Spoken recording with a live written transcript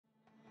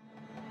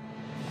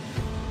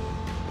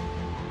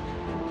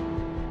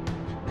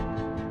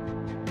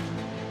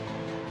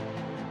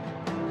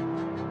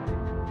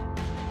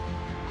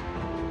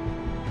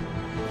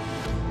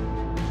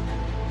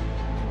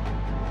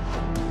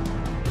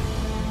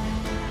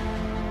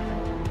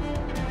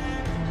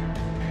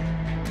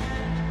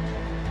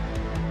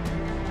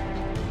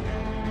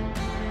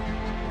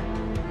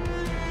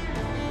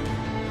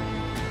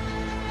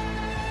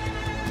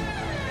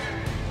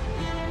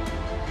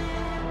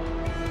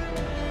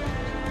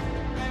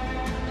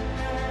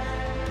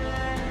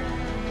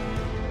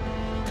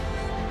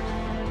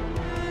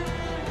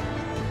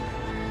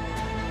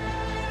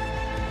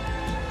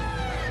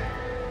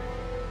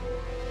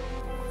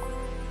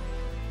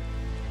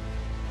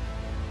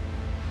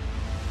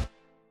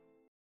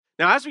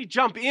Now, as we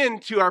jump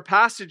into our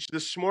passage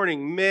this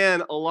morning,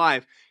 man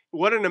alive,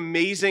 what an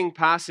amazing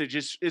passage.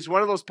 It's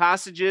one of those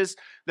passages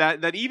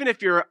that even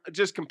if you're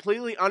just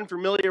completely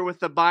unfamiliar with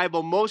the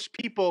Bible, most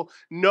people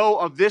know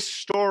of this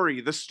story,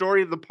 the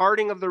story of the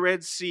parting of the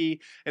Red Sea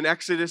in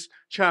Exodus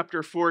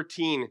chapter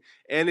 14.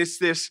 And it's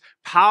this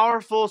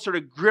powerful, sort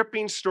of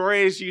gripping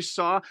story, as you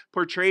saw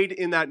portrayed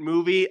in that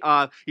movie.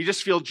 You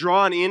just feel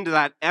drawn into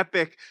that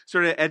epic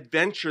sort of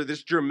adventure,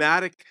 this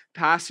dramatic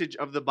passage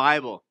of the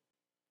Bible.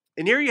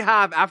 And here you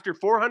have, after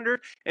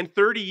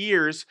 430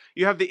 years,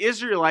 you have the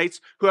Israelites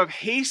who have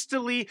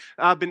hastily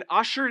been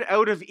ushered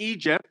out of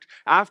Egypt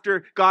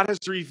after God has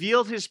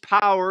revealed his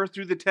power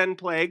through the 10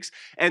 plagues.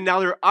 And now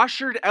they're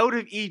ushered out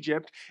of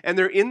Egypt and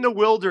they're in the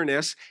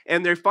wilderness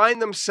and they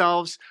find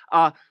themselves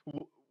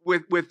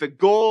with the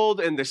gold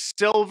and the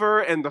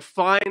silver and the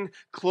fine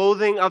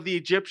clothing of the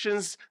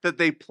Egyptians that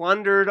they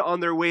plundered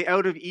on their way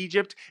out of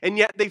Egypt. And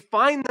yet they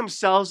find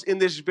themselves in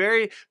this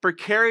very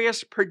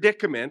precarious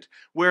predicament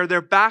where they're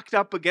backed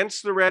up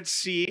against the Red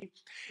Sea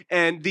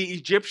and the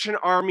Egyptian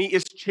army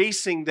is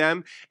chasing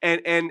them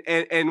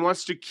and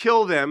wants to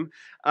kill them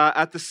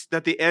at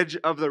the edge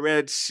of the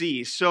Red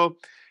Sea. So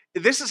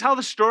this is how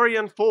the story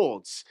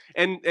unfolds.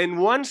 And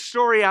one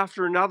story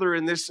after another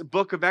in this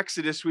book of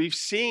Exodus, we've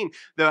seen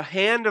the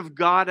hand of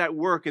God at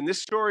work. And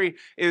this story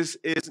is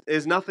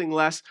nothing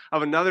less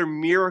of another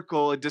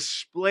miracle, a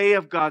display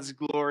of God's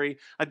glory,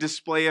 a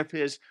display of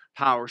his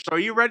power. So are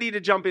you ready to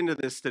jump into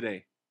this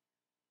today?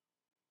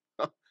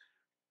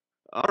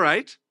 All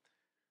right.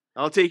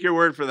 I'll take your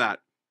word for that.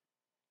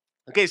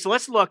 Okay, so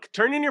let's look.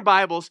 Turn in your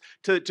Bibles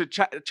to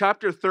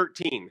chapter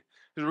 13.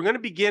 Because we're going to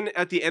begin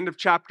at the end of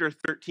chapter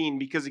 13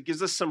 because it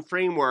gives us some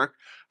framework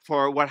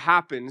for what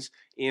happens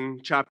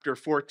in chapter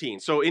 14.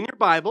 So in your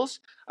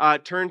Bibles,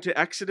 turn to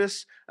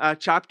Exodus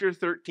chapter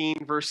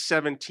 13, verse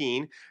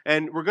 17.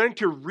 And we're going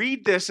to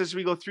read this as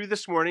we go through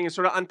this morning and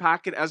sort of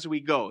unpack it as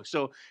we go.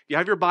 So if you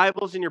have your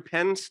Bibles and your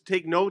pens to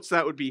take notes,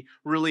 that would be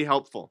really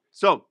helpful.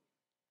 So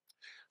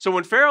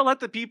when Pharaoh let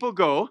the people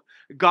go,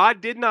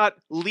 God did not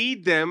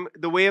lead them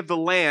the way of the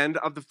land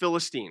of the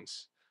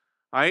Philistines.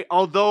 All right,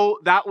 although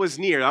that was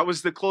near, that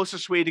was the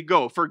closest way to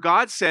go. For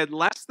God said,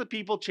 lest the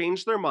people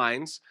change their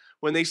minds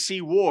when they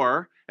see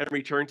war and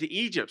return to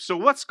Egypt. So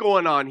what's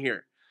going on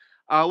here?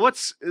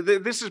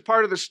 This is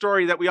part of the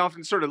story that we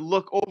often sort of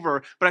look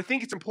over, but I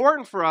think it's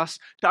important for us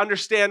to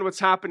understand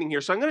what's happening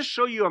here. So I'm going to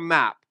show you a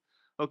map,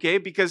 okay,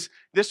 because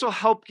this will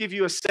help give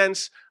you a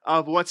sense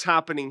of what's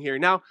happening here.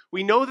 Now,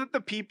 we know that the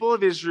people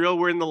of Israel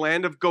were in the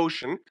land of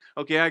Goshen.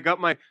 Okay, I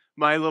got my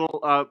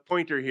little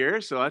pointer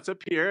here, so that's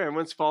up here.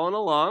 Everyone's following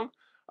along.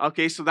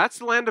 Okay, so that's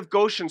the land of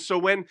Goshen. So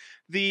when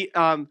the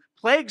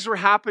plagues were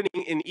happening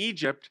in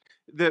Egypt,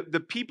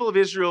 the people of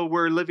Israel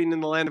were living in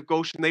the land of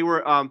Goshen. They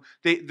were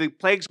the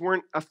plagues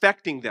weren't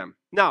affecting them.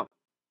 Now,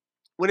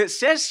 when it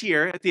says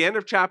here at the end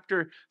of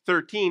chapter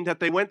 13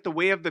 that they went the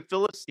way of the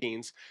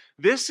Philistines,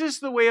 this is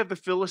the way of the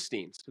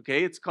Philistines.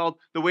 Okay, it's called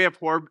the way of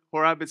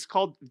Horeb. It's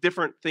called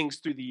different things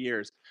through the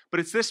years,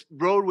 but it's this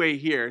roadway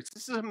here.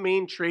 This is a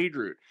main trade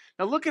route.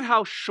 Now look at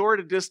how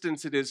short a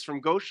distance it is from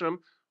Goshen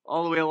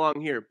all the way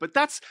along here. But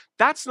that's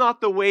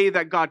not the way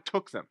that God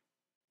took them.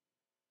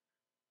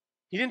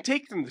 He didn't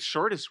take them the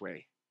shortest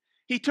way.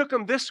 He took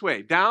them this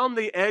way, down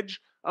the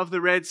edge of the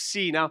Red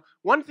Sea. Now,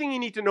 one thing you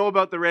need to know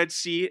about the Red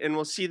Sea, and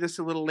we'll see this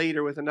a little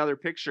later with another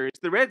picture,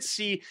 is the Red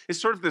Sea is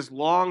sort of this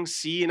long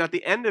sea, and at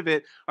the end of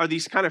it are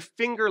these kind of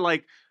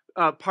finger-like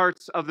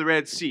parts of the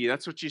Red Sea.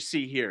 That's what you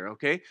see here,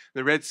 okay?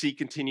 The Red Sea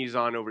continues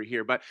on over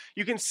here. But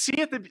you can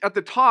see at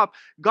the top,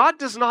 God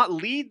does not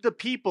lead the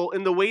people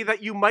in the way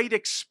that you might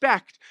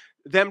expect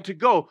them to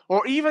go,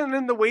 or even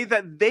in the way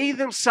that they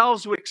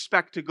themselves would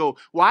expect to go.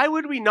 Why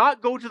would we not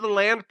go to the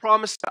land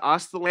promised to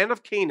us, the land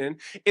of Canaan,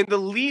 in the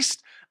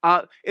least,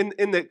 in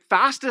the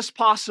fastest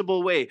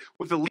possible way,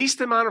 with the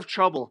least amount of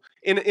trouble,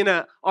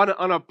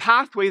 on a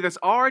pathway that's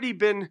already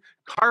been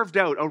carved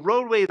out, a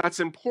roadway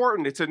that's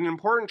important. It's an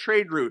important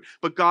trade route,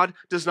 but God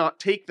does not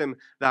take them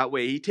that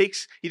way.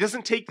 He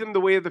doesn't take them the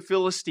way of the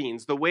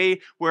Philistines, the way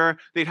where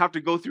they'd have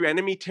to go through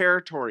enemy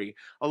territory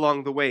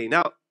along the way.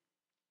 Now,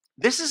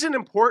 this is an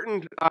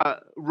important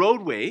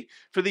roadway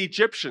for the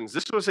Egyptians.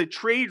 This was a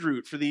trade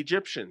route for the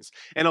Egyptians.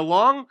 And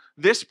along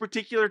this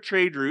particular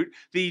trade route,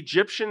 the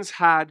Egyptians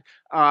had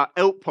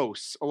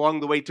outposts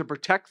along the way to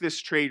protect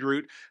this trade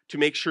route, to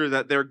make sure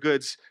that their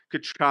goods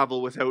could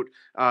travel without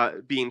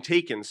being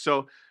taken.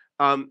 So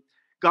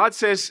God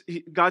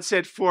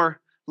said, for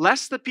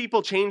lest the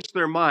people change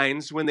their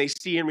minds when they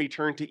see and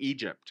return to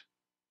Egypt.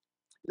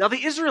 Now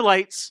the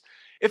Israelites,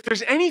 if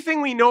there's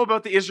anything we know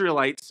about the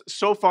Israelites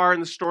so far in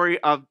the story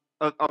of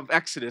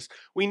Exodus,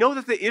 we know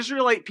that the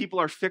Israelite people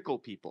are fickle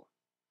people.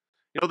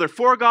 You know, they're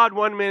for God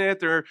one minute,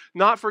 they're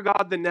not for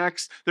God the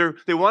next.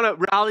 They want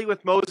to rally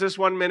with Moses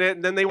one minute,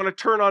 and then they want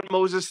to turn on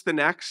Moses the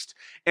next.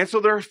 And so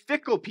they're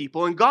fickle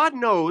people. And God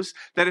knows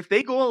that if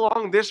they go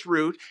along this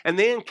route and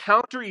they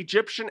encounter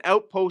Egyptian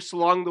outposts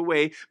along the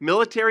way,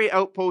 military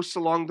outposts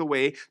along the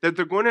way, that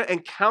they're going to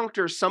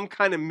encounter some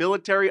kind of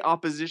military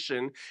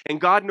opposition.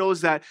 And God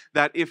knows that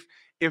if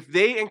if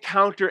they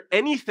encounter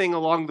anything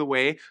along the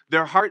way,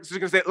 their hearts are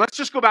going to say, let's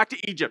just go back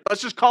to Egypt.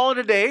 Let's just call it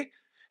a day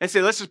and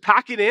say, let's just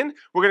pack it in.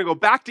 We're going to go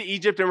back to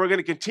Egypt and we're going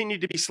to continue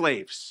to be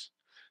slaves.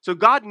 So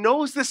God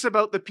knows this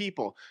about the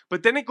people.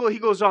 But then he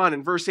goes on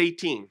in verse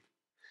 18.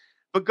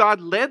 But God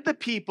led the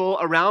people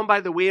around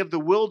by the way of the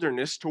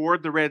wilderness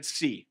toward the Red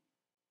Sea.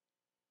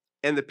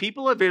 And the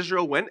people of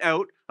Israel went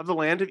out of the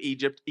land of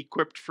Egypt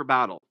equipped for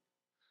battle.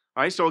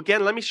 All right, so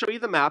again, let me show you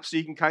the map so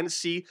you can kind of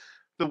see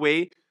the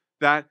way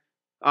that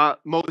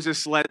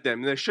Moses led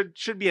them. There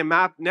should be a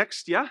map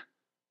next, yeah?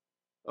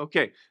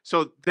 Okay,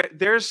 so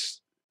there's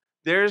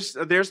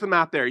the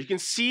map there. You can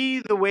see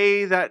the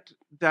way that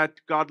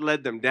God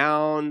led them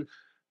down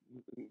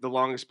the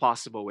longest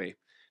possible way.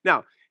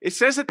 Now, it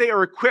says that they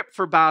are equipped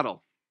for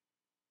battle.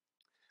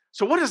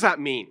 So what does that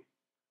mean?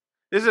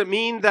 Does it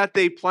mean that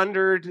they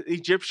plundered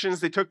Egyptians,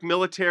 they took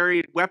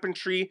military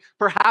weaponry?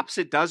 Perhaps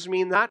it does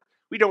mean that.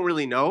 We don't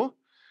really know.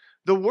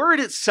 The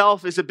word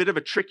itself is a bit of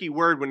a tricky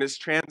word when it's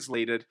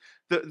translated.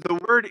 The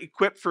word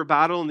equipped for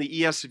battle in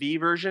the ESV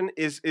version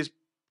is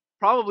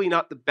probably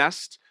not the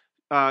best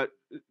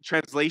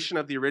translation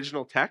of the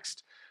original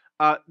text.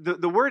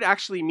 The word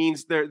actually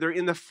means they're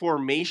in the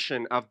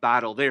formation of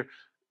battle. They're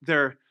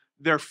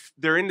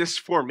in this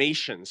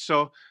formation.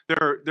 So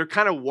they're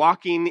kind of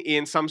walking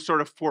in some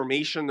sort of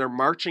formation. They're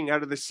marching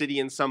out of the city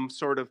in some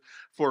sort of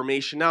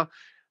formation. Now,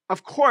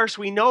 of course,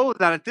 we know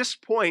that at this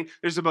point,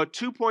 there's about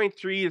 2.3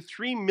 to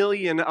 3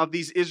 million of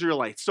these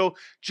Israelites. So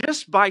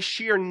just by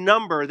sheer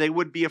number, they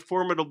would be a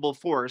formidable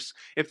force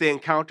if they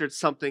encountered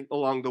something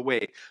along the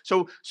way.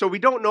 So we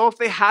don't know if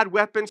they had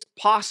weapons,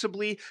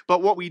 possibly,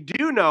 but what we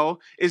do know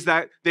is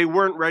that they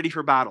weren't ready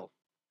for battle.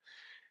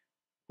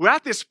 We're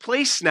at this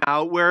place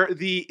now where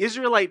the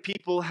Israelite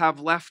people have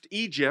left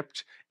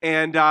Egypt,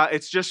 and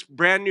it's just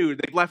brand new.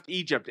 They've left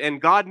Egypt,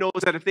 and God knows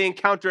that if they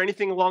encounter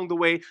anything along the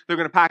way, they're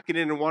going to pack it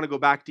in and want to go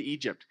back to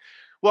Egypt.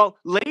 Well,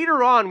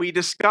 later on, we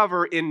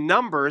discover in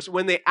Numbers,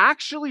 when they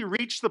actually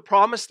reach the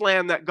promised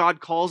land that God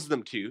calls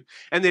them to,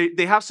 and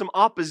they have some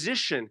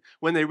opposition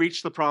when they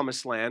reach the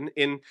promised land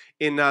in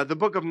the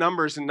book of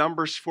Numbers, in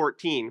Numbers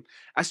 14.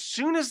 As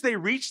soon as they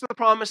reach the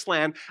promised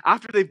land,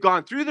 after they've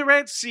gone through the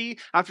Red Sea,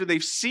 after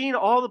they've seen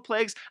all the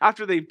plagues,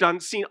 after they've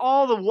seen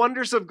all the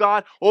wonders of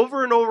God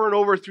over and over and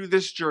over through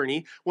this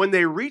journey, when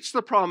they reach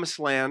the promised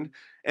land,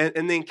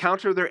 and they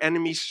encounter their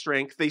enemy's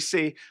strength, they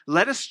say,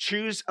 let us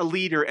choose a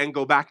leader and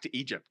go back to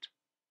Egypt.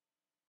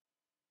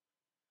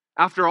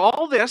 After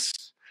all this,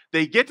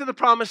 they get to the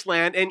promised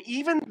land, and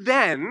even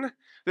then,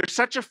 they're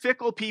such a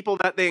fickle people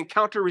that they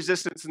encounter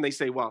resistance, and they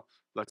say, well,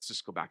 let's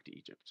just go back to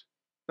Egypt.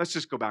 Let's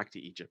just go back to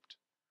Egypt.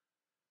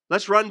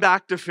 Let's run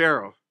back to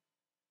Pharaoh.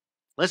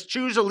 Let's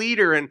choose a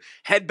leader and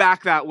head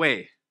back that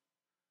way.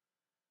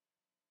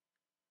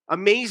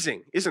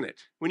 Amazing, isn't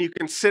it? When you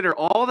consider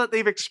all that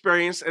they've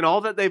experienced and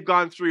all that they've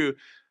gone through,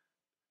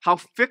 how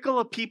fickle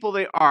a people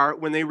they are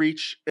when they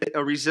reach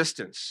a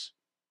resistance.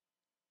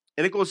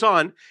 And it goes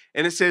on,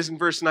 and it says in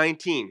verse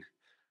 19,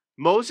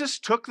 Moses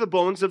took the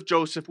bones of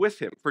Joseph with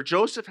him, for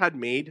Joseph had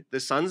made the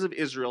sons of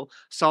Israel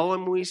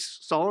solemnly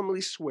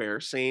swear,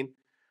 saying,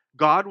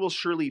 God will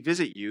surely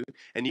visit you,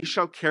 and you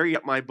shall carry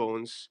up my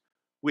bones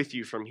with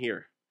you from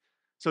here.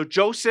 So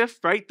Joseph,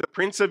 right, the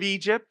prince of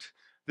Egypt,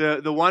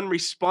 the one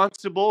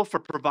responsible for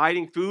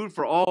providing food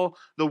for all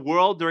the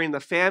world during the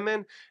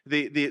famine,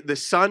 the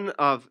son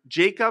of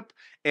Jacob,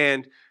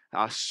 and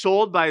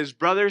sold by his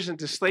brothers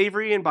into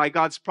slavery, and by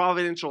God's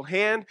providential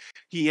hand,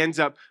 he ends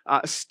up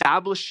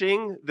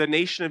establishing the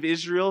nation of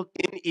Israel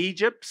in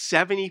Egypt,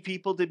 70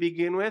 people to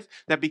begin with.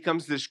 That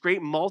becomes this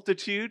great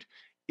multitude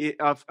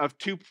of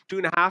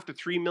 2.5 to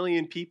 3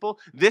 million people.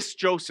 This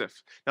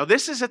Joseph. Now,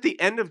 this is at the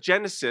end of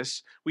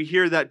Genesis. We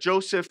hear that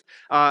Joseph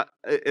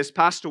has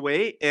passed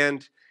away,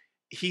 and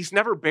he's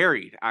never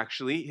buried,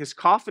 actually. His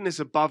coffin is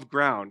above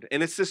ground.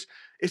 And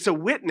it's a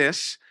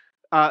witness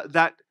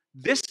that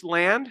this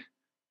land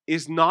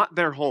is not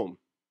their home.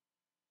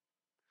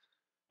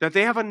 That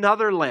they have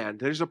another land.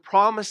 There's a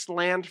promised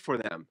land for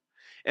them.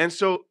 And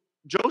so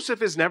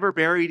Joseph is never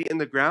buried in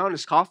the ground.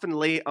 His coffin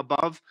lay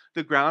above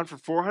the ground for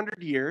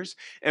 400 years.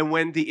 And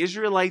when the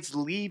Israelites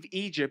leave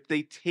Egypt,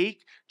 they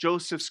take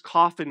Joseph's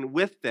coffin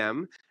with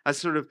them as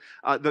sort of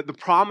the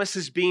promise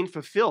is being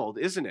fulfilled,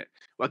 isn't it?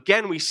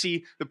 Again, we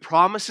see the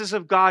promises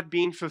of God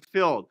being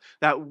fulfilled.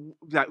 That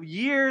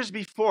years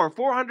before,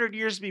 400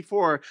 years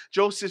before,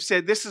 Joseph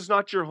said, this is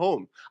not your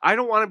home. I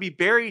don't want to be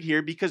buried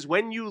here because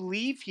when you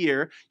leave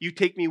here, you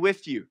take me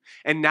with you.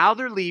 And now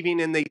they're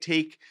leaving and they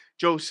take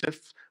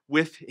Joseph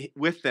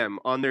with them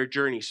on their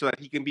journey so that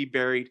he can be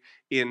buried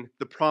in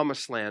the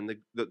promised land,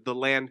 the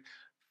land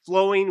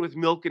flowing with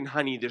milk and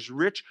honey, this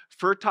rich,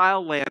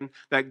 fertile land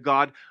that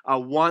God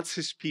wants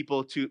his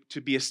people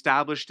to be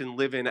established and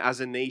live in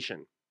as a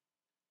nation.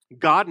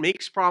 God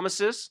makes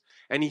promises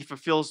and he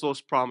fulfills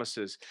those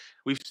promises.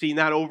 We've seen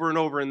that over and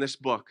over in this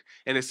book,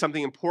 and it's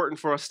something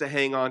important for us to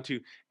hang on to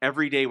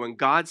every day. When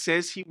God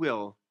says he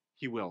will,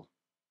 he will.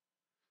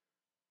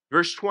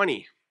 Verse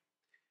 20.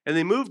 And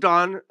they moved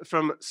on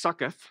from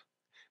Succoth,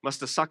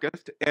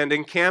 and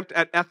encamped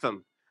at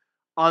Etham,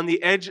 on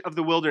the edge of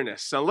the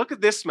wilderness. So look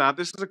at this map.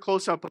 This is a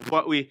close-up of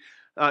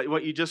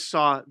what you just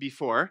saw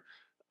before.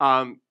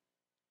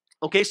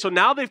 Okay, so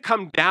now they've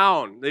come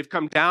down. They've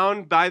come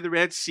down by the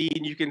Red Sea,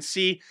 and you can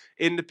see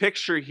in the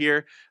picture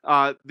here,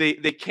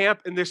 they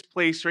camp in this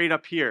place right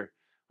up here.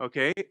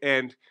 Okay,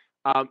 and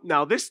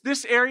now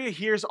this area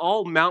here is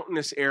all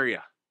mountainous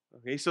area.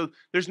 Okay, so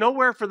there's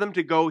nowhere for them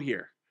to go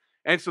here,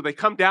 and so they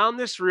come down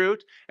this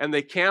route and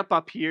they camp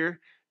up here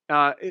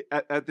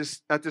at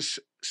this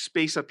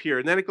space up here.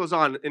 And then it goes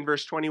on in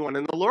verse 21.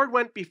 And the Lord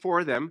went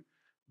before them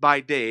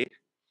by day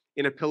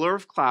in a pillar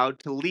of cloud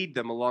to lead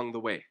them along the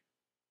way.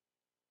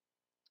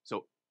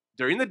 So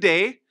during the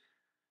day,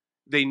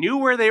 they knew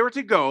where they were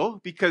to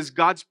go because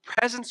God's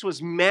presence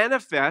was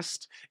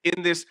manifest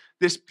in this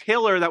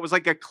pillar that was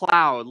like a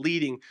cloud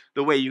leading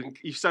the way.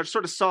 You sort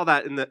of saw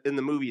that in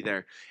the movie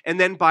there. And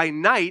then by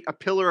night, a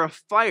pillar of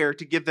fire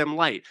to give them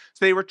light.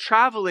 So they were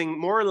traveling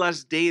more or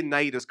less day and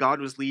night as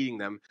God was leading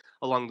them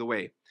along the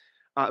way.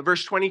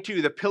 Verse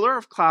 22, the pillar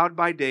of cloud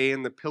by day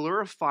and the pillar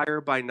of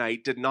fire by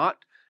night did not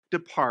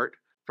depart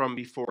from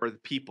before the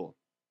people.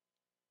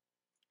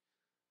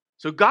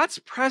 So God's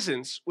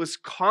presence was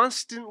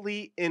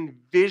constantly and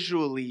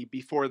visually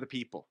before the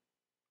people.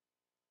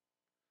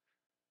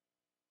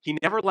 He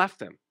never left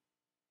them.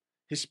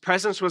 His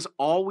presence was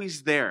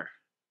always there.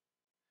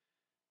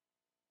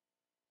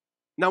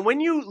 Now, when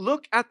you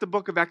look at the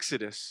book of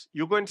Exodus,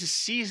 you're going to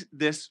see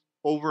this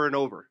over and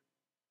over.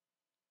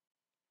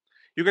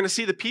 You're going to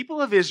see the people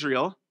of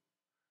Israel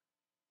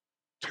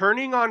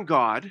turning on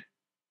God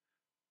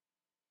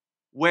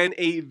when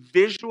a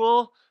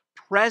visual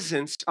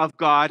presence of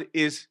God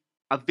is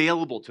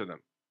available to them.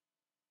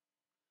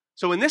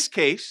 So in this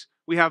case,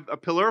 we have a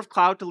pillar of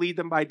cloud to lead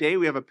them by day.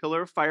 We have a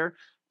pillar of fire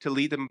to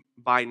lead them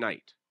by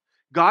night.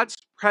 God's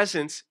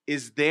presence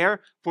is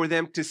there for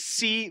them to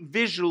see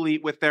visually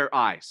with their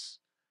eyes,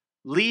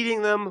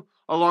 leading them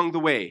along the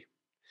way.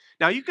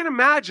 Now, you can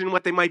imagine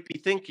what they might be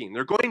thinking.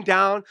 They're going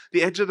down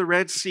the edge of the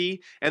Red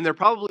Sea, and they're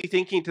probably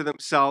thinking to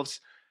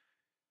themselves,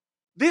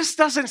 this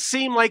doesn't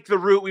seem like the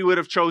route we would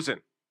have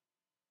chosen.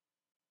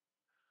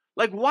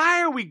 Like,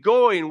 why are we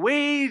going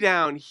way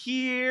down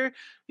here?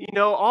 You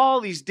know, all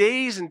these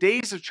days and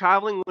days of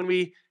traveling when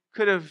we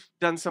could have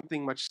done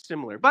something much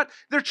similar. But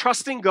they're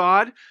trusting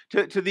God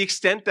to the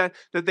extent that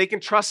they can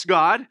trust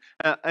God,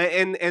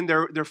 and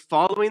they're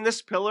following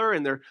this pillar,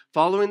 and they're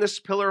following this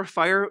pillar of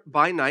fire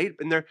by night,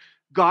 and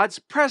God's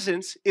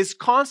presence is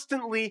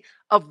constantly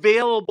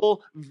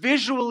available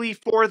visually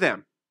for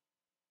them.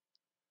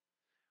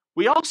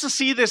 We also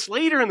see this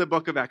later in the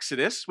book of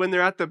Exodus when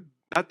they're at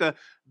the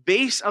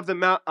base of the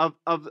mount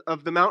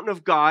of the mountain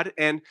of God,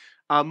 and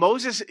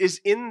Moses is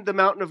in the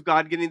mountain of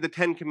God getting the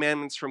 10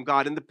 commandments from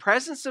God, and the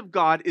presence of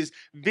God is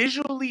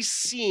visually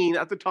seen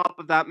at the top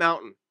of that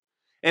mountain.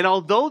 And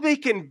although they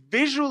can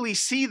visually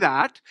see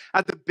that,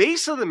 at the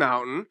base of the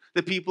mountain,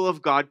 the people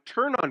of God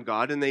turn on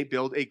God and they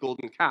build a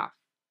golden calf.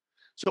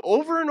 So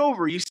over and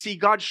over, you see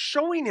God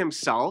showing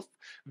himself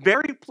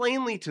very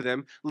plainly to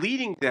them,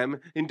 leading them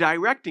and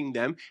directing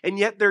them, and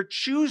yet they're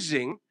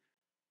choosing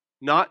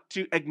not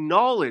to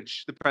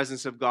acknowledge the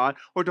presence of God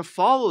or to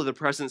follow the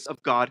presence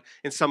of God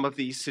in some of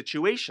these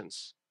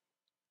situations.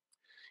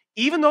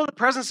 Even though the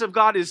presence of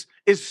God is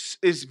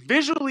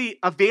visually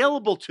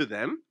available to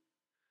them,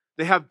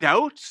 they have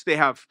doubts,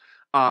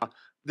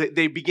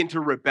 they begin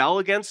to rebel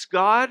against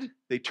God,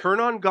 they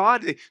turn on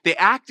God, they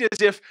act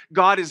as if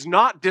God is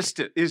not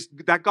distant,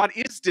 that God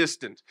is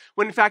distant,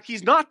 when in fact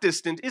he's not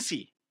distant, is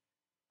he?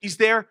 He's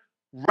there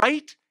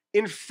right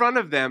in front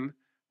of them,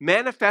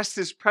 manifests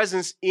his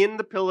presence in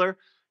the pillar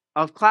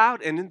of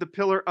cloud and in the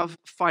pillar of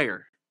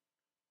fire.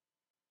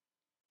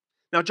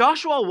 Now,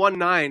 Joshua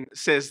 1:9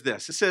 says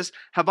this. It says,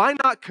 have I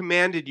not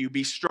commanded you,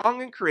 be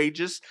strong and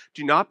courageous,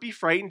 do not be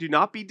frightened, do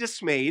not be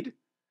dismayed,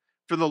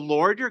 for the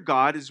Lord your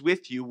God is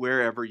with you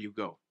wherever you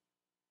go.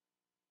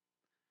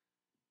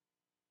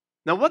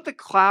 Now, what the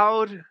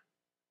cloud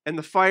and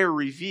the fire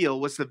reveal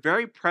was the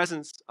very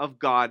presence of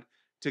God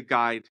to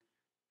guide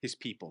his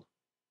people,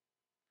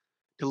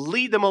 to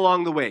lead them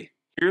along the way.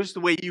 Here's the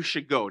way you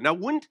should go. Now,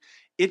 wouldn't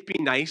it be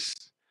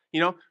nice,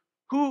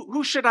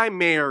 who should I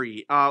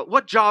marry?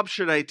 What job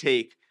should I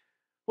take?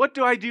 What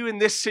do I do in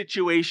this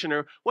situation?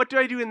 Or what do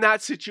I do in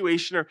that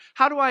situation? Or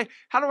how do I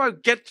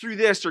get through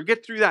this or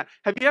get through that?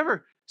 Have you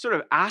ever sort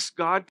of asked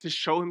God to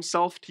show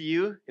himself to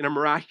you in a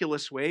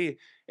miraculous way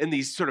in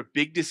these sort of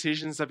big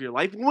decisions of your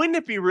life? Wouldn't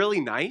it be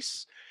really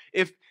nice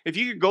if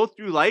you could go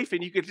through life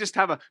and you could just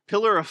have a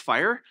pillar of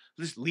fire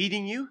just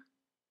leading you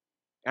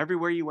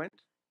everywhere you went?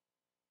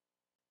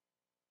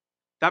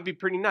 That'd be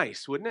pretty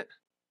nice, wouldn't it?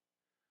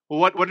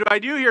 Well, what do I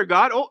do here,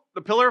 God? Oh,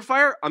 the pillar of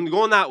fire? I'm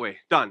going that way.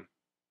 Done.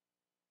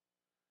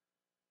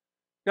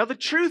 Now, the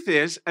truth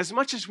is, as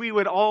much as we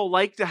would all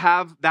like to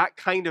have that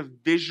kind of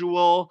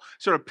visual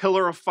sort of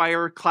pillar of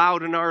fire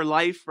cloud in our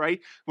life, right?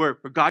 Where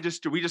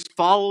we just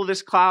follow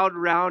this cloud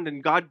around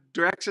and God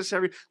directs us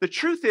the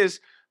truth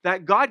is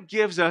that God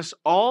gives us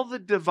all the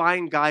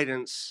divine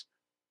guidance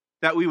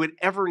that we would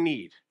ever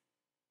need.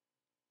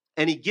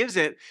 And he gives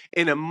it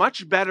in a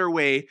much better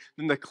way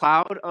than the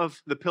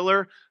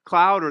pillar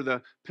cloud or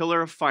the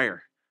pillar of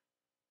fire.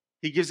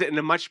 He gives it in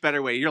a much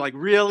better way. You're like,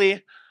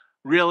 really?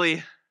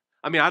 Really?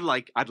 I mean, I'd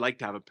like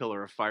to have a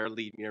pillar of fire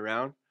lead me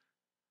around.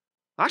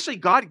 Actually,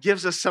 God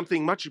gives us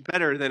something much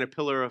better than a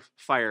pillar of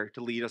fire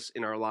to lead us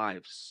in our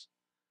lives.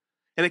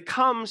 And it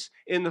comes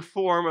in the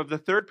form of the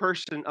third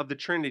person of the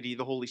Trinity,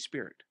 the Holy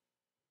Spirit.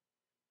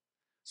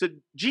 So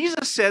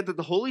Jesus said that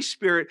the Holy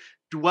Spirit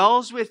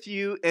dwells with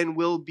you and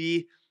will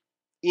be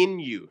in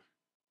you.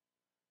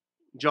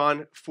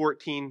 John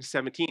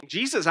 14:17.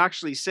 Jesus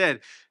actually said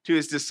to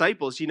his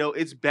disciples,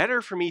 it's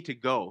better for me to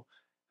go.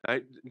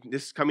 Right?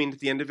 This is coming at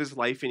the end of his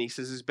life, and he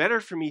says, it's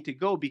better for me to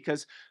go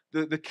because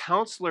the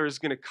counselor is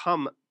going to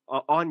come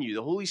on you,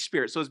 the Holy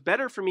Spirit. So it's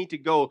better for me to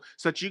go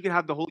so that you can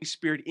have the Holy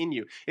Spirit in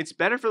you. It's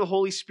better for the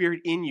Holy Spirit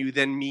in you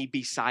than me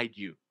beside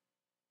you.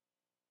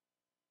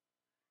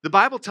 The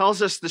Bible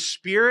tells us the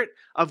Spirit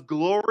of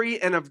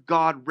glory and of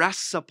God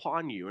rests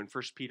upon you in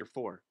 1 Peter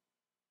 4.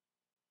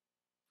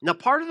 Now,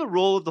 part of the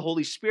role of the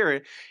Holy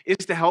Spirit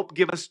is to help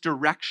give us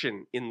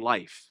direction in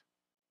life.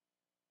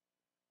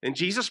 And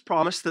Jesus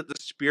promised that the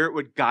Spirit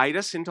would guide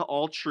us into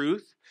all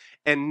truth.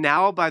 And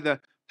now, by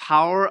the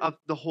power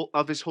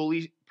of his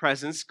holy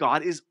presence,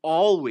 God is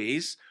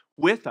always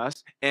with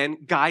us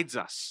and guides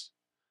us.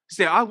 You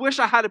say, I wish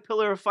I had a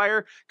pillar of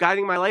fire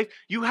guiding my life.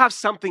 You have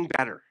something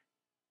better.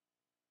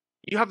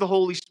 You have the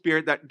Holy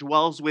Spirit that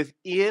dwells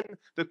within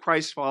the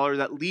Christ follower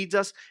that leads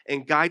us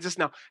and guides us.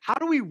 Now, how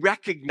do we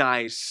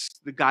recognize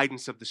the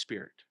guidance of the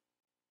Spirit?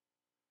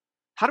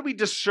 How do we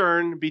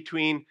discern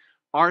between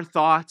our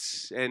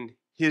thoughts and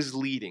his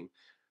leading?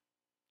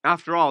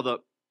 After all, the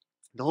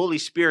Holy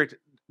Spirit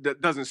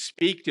doesn't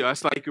speak to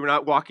us like we're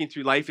not walking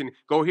through life and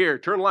go here,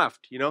 turn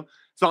left, It's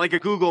not like a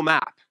Google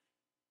map.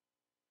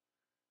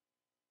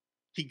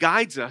 He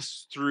guides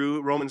us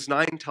through, Romans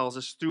 9 tells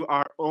us, through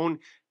our own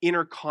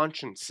inner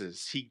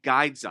consciences. He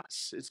guides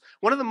us. It's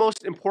one of the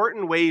most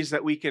important ways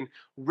that we can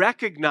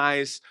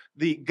recognize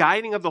the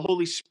guiding of the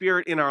Holy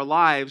Spirit in our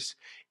lives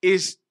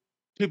is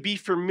to be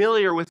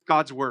familiar with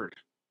God's word.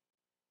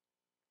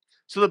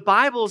 So the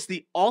Bible is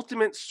the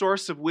ultimate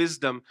source of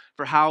wisdom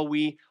for how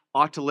we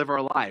ought to live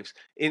our lives.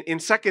 In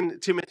 2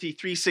 Timothy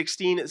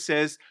 3:16, it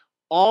says,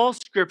 all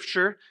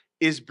scripture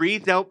is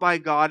breathed out by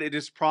God. It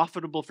is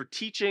profitable for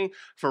teaching,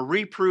 for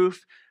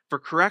reproof, for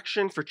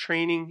correction, for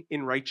training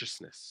in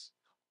righteousness.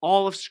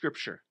 All of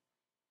Scripture.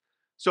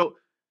 So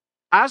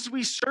as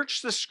we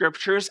search the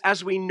Scriptures,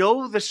 as we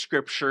know the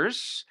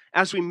Scriptures,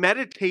 as we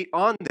meditate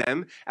on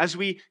them, as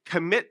we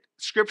commit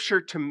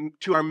Scripture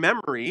to our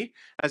memory,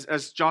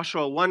 as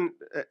Joshua 1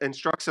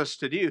 instructs us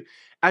to do,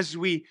 as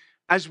we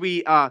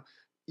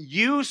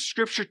use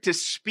Scripture to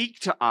speak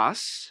to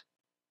us,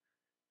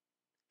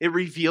 it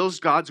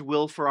reveals God's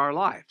will for our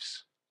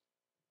lives.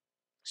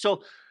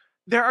 So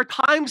there are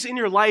times in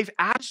your life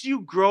as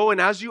you grow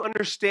and as you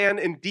understand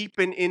and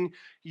deepen in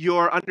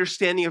your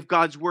understanding of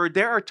God's word,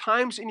 there are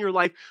times in your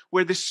life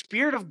where the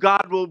Spirit of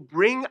God will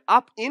bring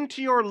up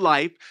into your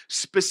life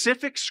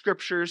specific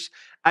scriptures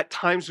at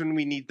times when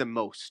we need them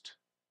most.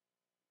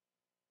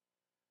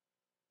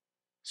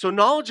 So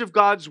knowledge of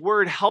God's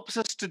word helps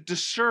us to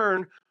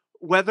discern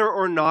whether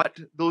or not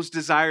those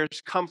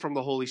desires come from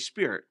the Holy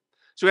Spirit.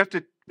 So we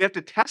have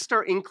to test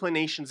our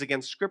inclinations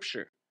against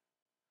Scripture.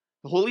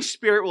 The Holy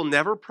Spirit will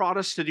never prod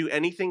us to do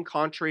anything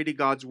contrary to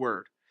God's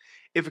word.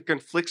 If it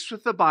conflicts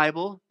with the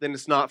Bible, then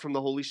it's not from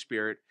the Holy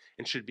Spirit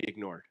and should be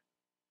ignored.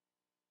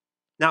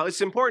 Now,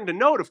 it's important to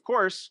note, of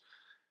course,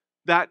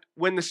 that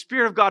when the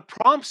Spirit of God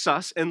prompts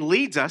us and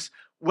leads us,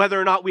 whether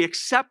or not we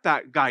accept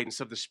that guidance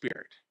of the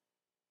Spirit.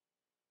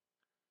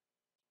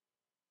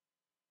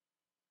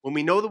 When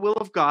we know the will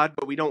of God,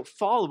 but we don't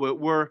follow it,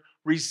 we're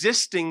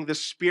resisting the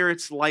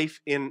Spirit's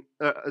life in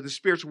the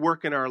Spirit's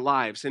work in our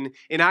lives. And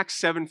in Acts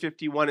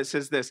 7:51, it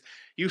says this: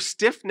 "You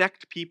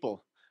stiff-necked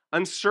people,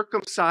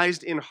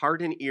 uncircumcised in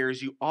heart and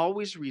ears, you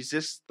always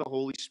resist the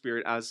Holy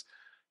Spirit as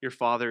your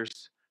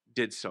fathers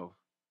did so."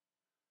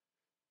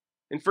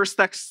 In 1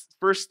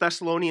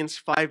 Thessalonians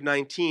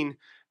 5:19,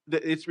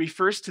 it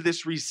refers to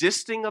this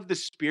resisting of the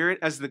Spirit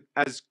as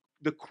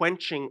the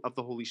quenching of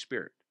the Holy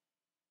Spirit.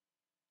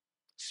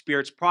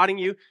 Spirit's prodding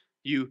you,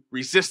 you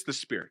resist the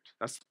Spirit.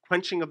 That's the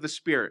quenching of the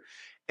Spirit.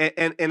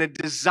 And a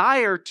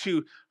desire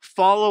to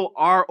follow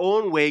our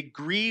own way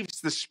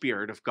grieves the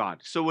Spirit of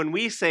God. So when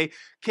we say,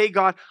 okay,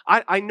 God,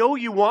 I know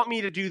you want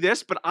me to do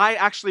this, but I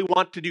actually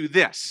want to do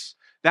this.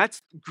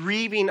 That's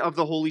grieving of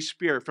the Holy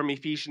Spirit from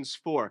Ephesians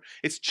 4.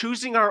 It's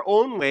choosing our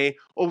own way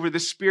over the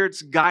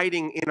Spirit's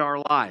guiding in our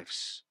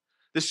lives.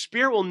 The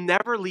Spirit will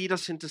never lead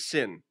us into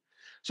sin.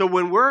 So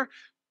when we're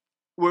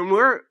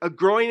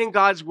growing in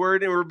God's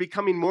word and we're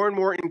becoming more and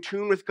more in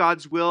tune with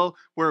God's will,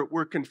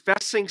 we're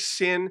confessing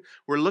sin,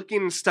 we're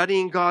looking and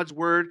studying God's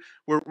word,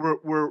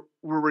 we're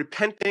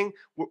repenting,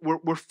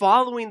 we're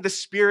following the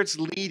Spirit's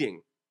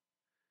leading.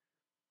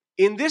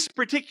 in this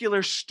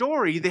particular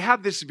story, they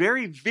have this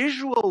very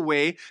visual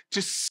way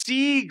to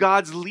see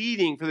God's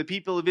leading for the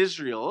people of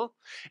Israel.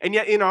 And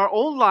yet in our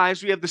own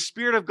lives, we have the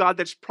Spirit of God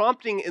that's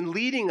prompting and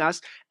leading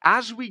us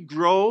as we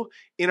grow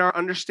in our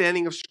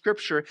understanding of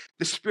Scripture.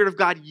 The Spirit of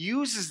God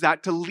uses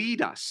that to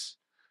lead us.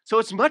 So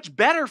it's much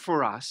better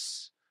for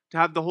us to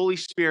have the Holy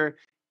Spirit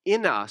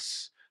in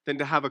us than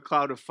to have a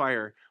cloud of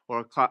fire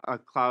or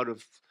a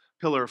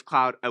pillar of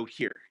cloud out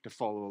here to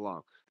follow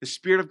along. The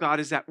Spirit of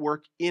God is at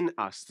work in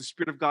us. The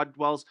Spirit of God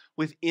dwells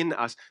within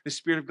us. The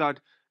Spirit of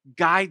God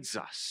guides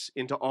us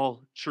into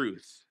all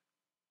truth.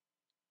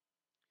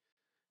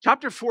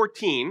 Chapter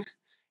 14,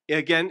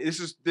 again, this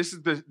is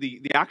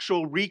the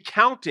actual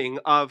recounting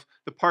of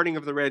the parting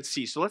of the Red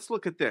Sea. So let's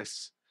look at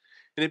this.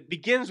 And it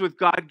begins with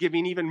God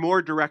giving even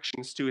more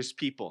directions to his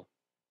people.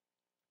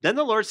 Then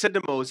the Lord said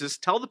to Moses,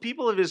 "Tell the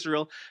people of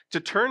Israel to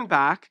turn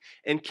back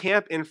and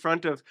camp in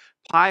front of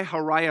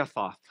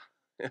Pi-hahiroth."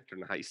 I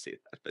don't know how you say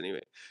that, but anyway.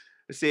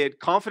 Say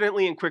it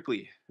confidently and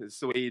quickly. That's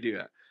the way you do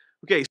it.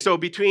 Okay, so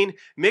between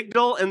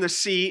Migdol and the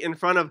sea in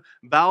front of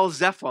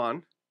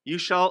Baal-zephon, you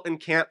shall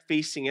encamp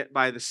facing it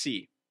by the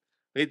sea.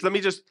 Wait, let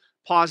me just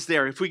pause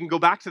there. If we can go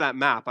back to that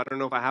map. I don't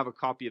know if I have a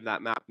copy of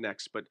that map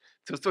next, but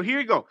so here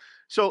you go.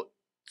 So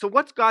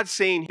what's God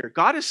saying here?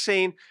 God is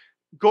saying,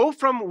 go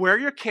from where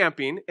you're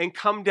camping and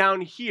come down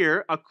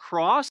here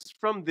across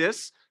from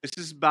this. This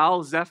is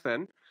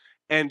Baal-zephon,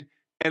 and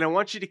I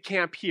want you to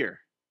camp here.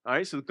 All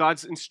right, so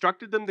God's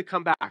instructed them to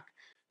come back.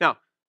 Now,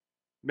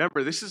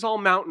 remember, this is all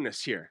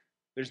mountainous here.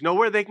 There's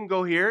nowhere they can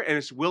go here, and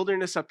it's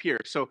wilderness up here.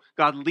 So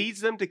God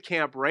leads them to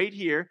camp right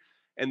here,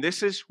 and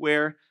this is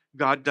where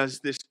God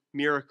does this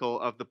miracle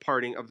of the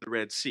parting of the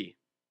Red Sea.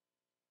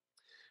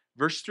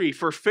 Verse 3,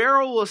 "For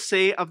Pharaoh will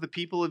say of the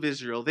people of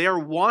Israel, they are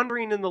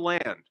wandering in the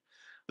land.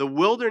 The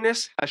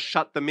wilderness has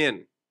shut them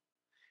in.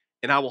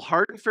 And I will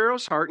harden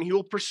Pharaoh's heart, and he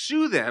will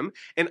pursue them,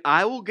 and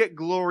I will get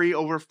glory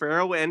over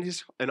Pharaoh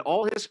and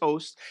all his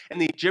hosts, and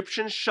the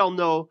Egyptians shall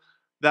know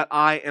that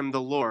I am the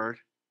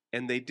Lord."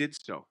 And they did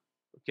so.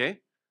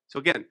 Okay? So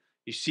again,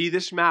 you see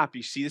this map,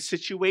 you see the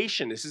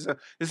situation. This is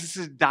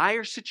a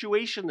dire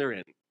situation they're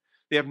in.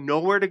 They have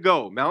nowhere to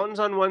go. Mountains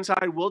on one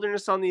side,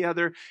 wilderness on the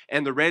other,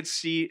 and the Red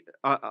Sea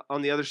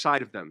on the other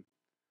side of them.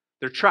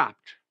 They're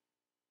trapped.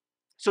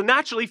 So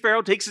naturally,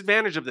 Pharaoh takes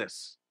advantage of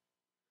this.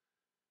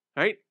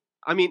 Right?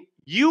 I mean,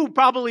 you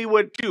probably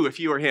would too if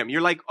you were him.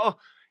 You're like, oh,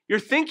 you're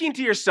thinking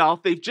to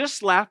yourself, they've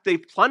just left,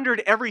 they've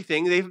plundered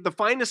everything, they have the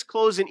finest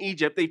clothes in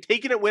Egypt, they've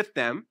taken it with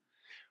them.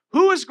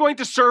 Who is going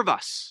to serve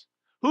us?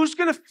 Who's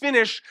going to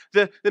finish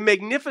the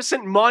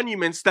magnificent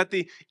monuments that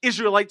the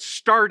Israelites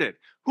started?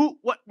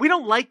 We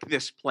don't like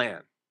this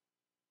plan.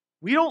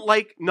 We don't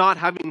like not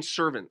having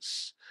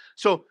servants.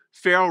 So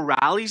Pharaoh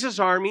rallies his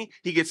army.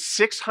 He gets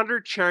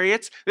 600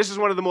 chariots. This is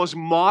one of the most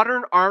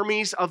modern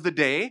armies of the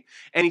day.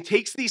 And he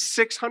takes these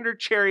 600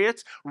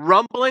 chariots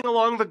rumbling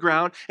along the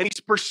ground, and he's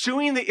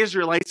pursuing the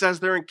Israelites as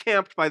they're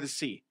encamped by the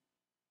sea.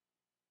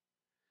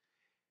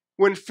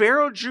 When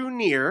Pharaoh drew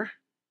near,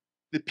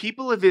 the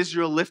people of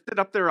Israel lifted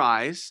up their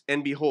eyes,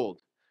 and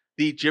behold,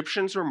 the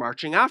Egyptians were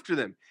marching after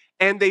them,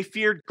 and they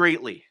feared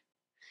greatly.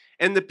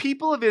 And the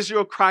people of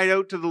Israel cried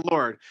out to the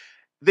Lord.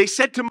 They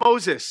said to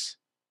Moses,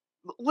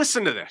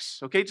 listen to this,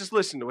 okay? Just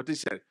listen to what they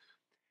said.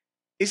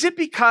 "Is it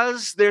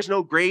because there's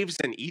no graves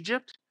in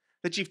Egypt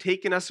that you've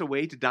taken us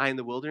away to die in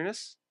the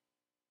wilderness?"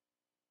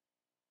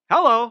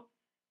 Hello.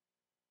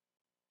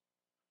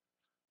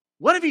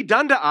 "What have you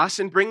done to us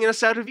in bringing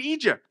us out of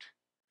Egypt?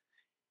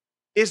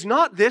 Is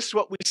not this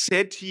what we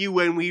said to you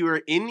when we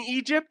were in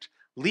Egypt?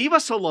 Leave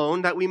us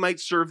alone that we might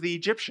serve the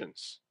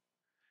Egyptians.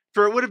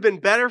 For it would have been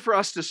better for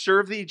us to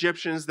serve the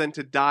Egyptians than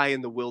to die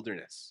in the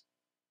wilderness."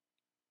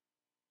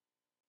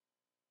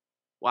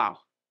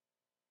 Wow.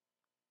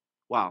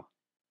 Wow.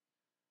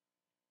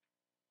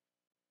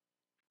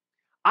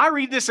 I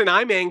read this and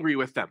I'm angry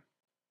with them.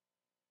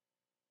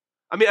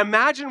 I mean,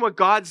 imagine what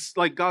God's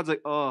like,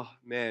 oh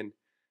man,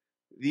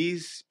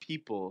 these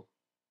people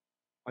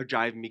are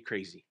driving me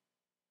crazy.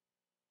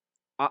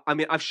 I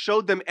mean, I've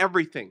showed them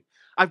everything.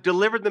 I've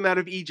delivered them out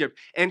of Egypt,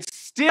 and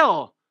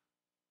still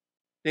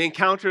they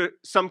encounter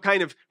some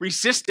kind of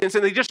resistance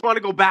and they just want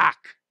to go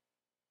back.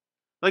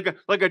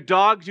 Like a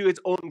dog to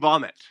its own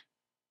vomit.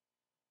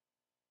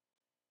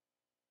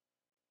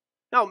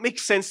 Now, it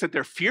makes sense that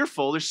they're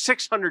fearful. There's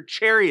 600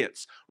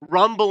 chariots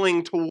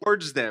rumbling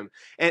towards them.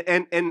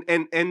 And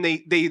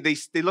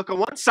they look on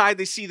one side,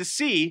 they see the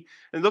sea,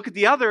 and look at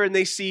the other, and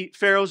they see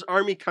Pharaoh's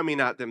army coming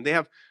at them. They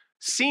have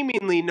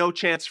seemingly no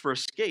chance for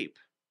escape.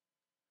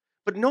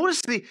 But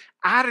notice the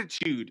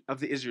attitude of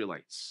the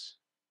Israelites.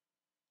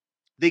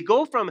 They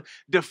go from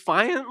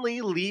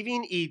defiantly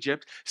leaving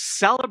Egypt,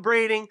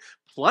 celebrating,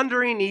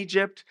 plundering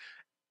Egypt,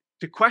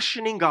 to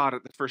questioning God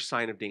at the first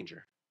sign of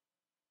danger.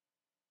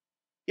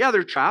 Yeah,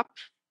 they're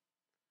trapped.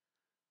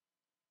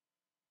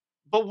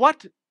 But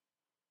what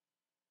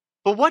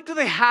do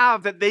they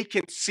have that they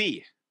can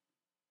see?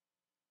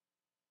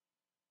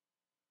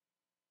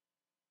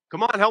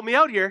 Come on, help me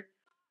out here.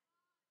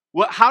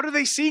 How do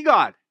they see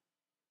God?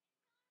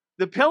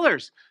 The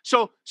pillars.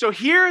 So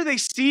here they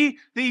see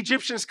the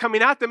Egyptians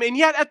coming at them, and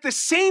yet at the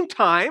same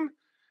time,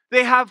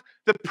 they have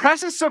the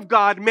presence of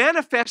God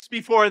manifest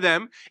before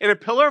them in a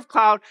pillar of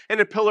cloud and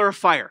a pillar of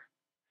fire.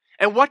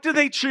 And what do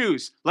they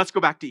choose? Let's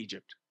go back to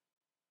Egypt.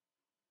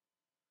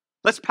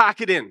 Let's pack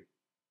it in.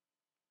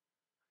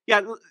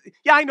 Yeah,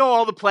 I know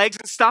all the plagues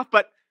and stuff,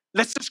 but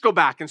let's just go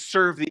back and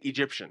serve the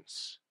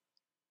Egyptians.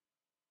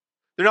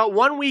 They're not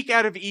 1 week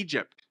out of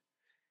Egypt,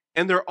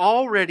 and they've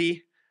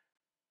already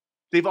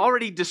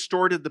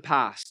distorted the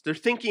past. They're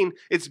thinking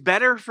it's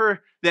better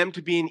for them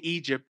to be in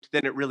Egypt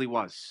than it really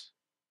was.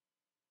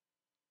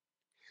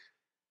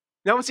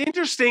 Now, what's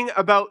interesting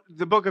about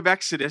the book of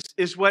Exodus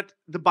is what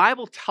the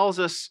Bible tells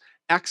us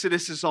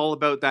Exodus is all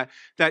about, that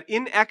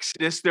in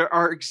Exodus there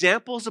are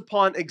examples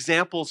upon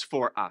examples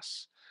for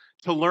us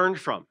to learn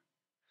from.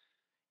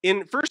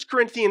 In 1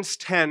 Corinthians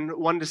 10,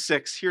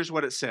 1-6, here's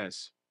what it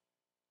says.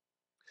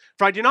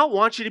 For I do not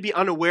want you to be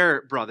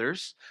unaware,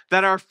 brothers,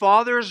 that our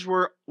fathers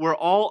were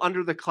all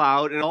under the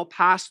cloud and all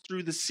passed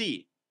through the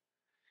sea.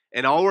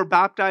 And all were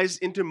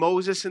baptized into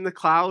Moses in the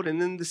cloud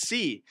and in the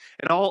sea.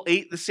 And all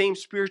ate the same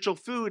spiritual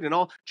food and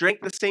all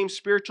drank the same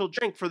spiritual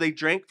drink, for they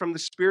drank from the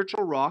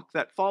spiritual rock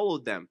that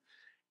followed them.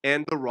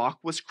 And the rock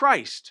was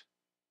Christ.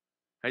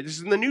 Right, this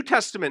is in the New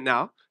Testament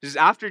now. This is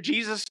after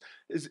Jesus'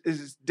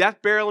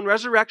 death, burial, and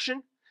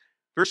resurrection.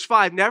 Verse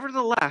 5,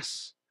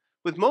 nevertheless,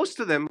 with most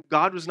of them,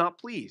 God was not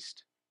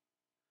pleased,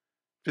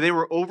 for they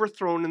were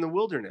overthrown in the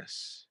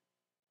wilderness.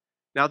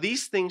 Now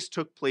these things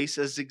took place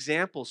as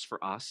examples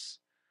for us,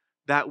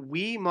 that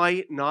we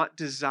might not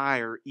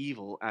desire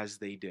evil as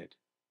they did.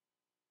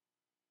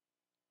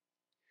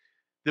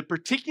 The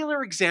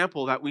particular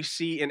example that we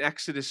see in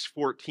Exodus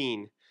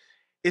 14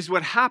 is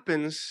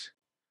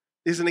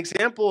an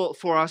example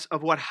for us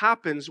of what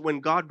happens when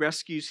God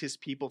rescues his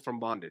people from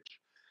bondage.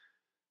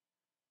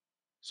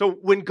 So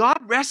when God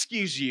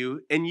rescues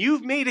you and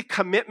you've made a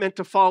commitment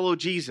to follow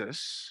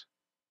Jesus,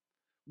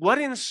 what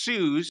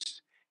ensues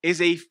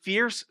is a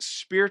fierce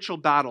spiritual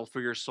battle for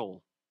your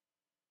soul.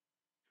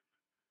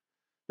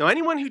 Now,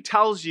 anyone who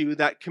tells you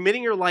that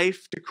committing your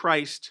life to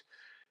Christ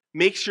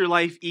makes your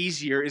life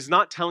easier is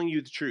not telling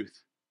you the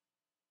truth.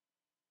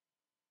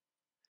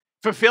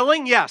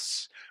 Fulfilling?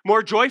 Yes.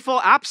 More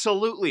joyful?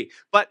 Absolutely.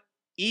 But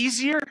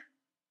easier?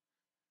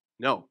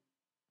 No.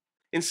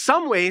 In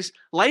some ways,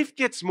 life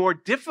gets more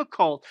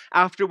difficult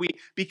after we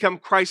become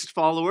Christ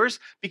followers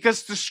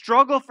because the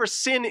struggle for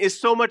sin is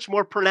so much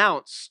more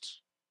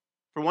pronounced,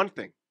 for one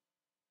thing.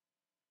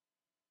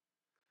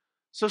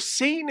 So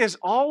Satan is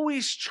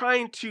always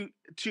trying to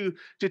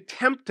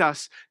tempt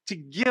us to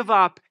give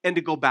up and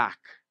to go back.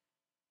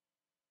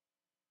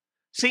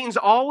 Satan's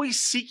always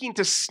seeking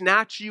to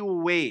snatch you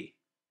away.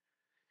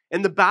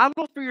 And the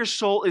battle for your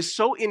soul is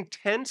so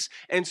intense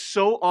and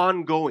so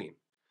ongoing.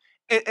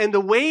 And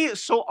the way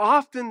so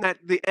often that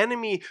the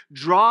enemy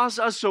draws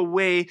us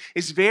away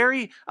is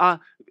very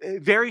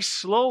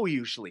slow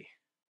usually.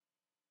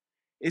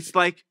 It's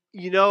like,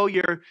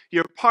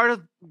 you're part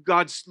of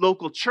God's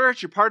local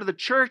church, you're part of the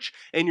church,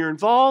 and you're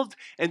involved,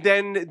 and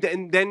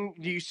then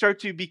you start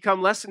to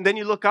become less, and then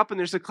you look up and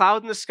there's a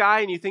cloud in the sky,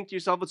 and you think to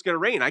yourself, it's going to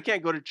rain. I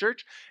can't go to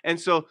church. And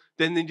so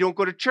then you don't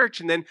go to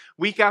church, and then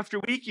week after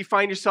week, you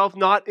find yourself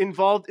not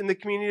involved in the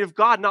community of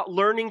God, not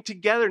learning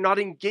together, not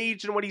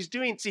engaged in what he's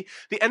doing. See,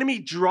 the enemy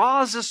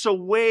draws us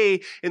away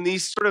in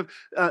these sort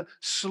of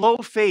slow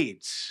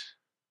fades.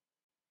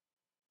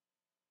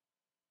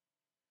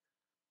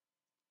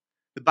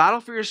 The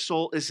battle for your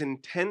soul is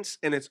intense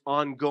and it's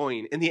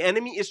ongoing, and the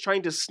enemy is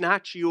trying to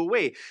snatch you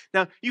away.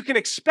 Now, you can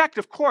expect,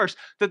 of course,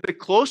 that the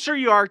closer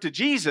you are to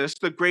Jesus,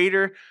 the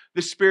greater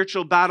the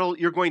spiritual battle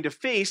you're going to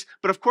face.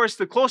 But of course,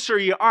 the closer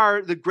you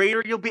are, the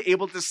greater you'll be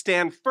able to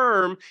stand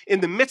firm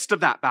in the midst of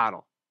that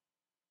battle.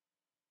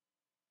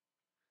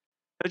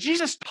 Now,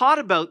 Jesus taught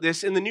about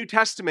this in the New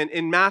Testament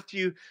in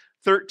Matthew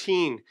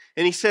 13,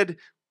 and he said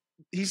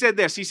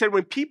this. He said,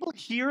 when people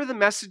hear the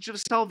message of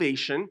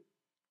salvation,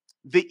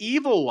 the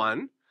evil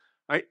one,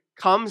 right,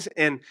 comes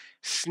and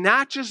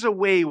snatches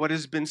away what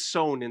has been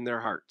sown in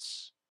their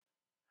hearts.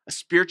 A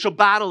spiritual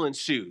battle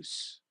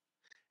ensues.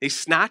 He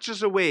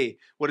snatches away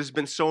what has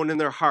been sown in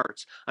their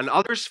hearts. And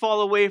others fall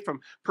away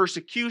from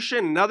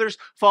persecution, and others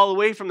fall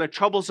away from the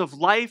troubles of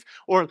life.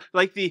 Or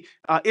like the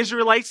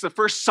Israelites, the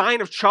first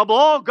sign of trouble,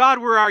 oh God,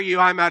 where are you?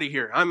 I'm out of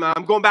here.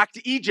 I'm going back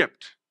to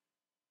Egypt.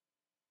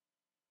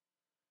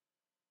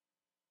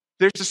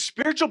 There's a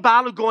spiritual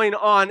battle going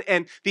on,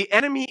 and the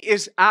enemy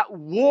is at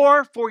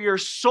war for your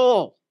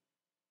soul.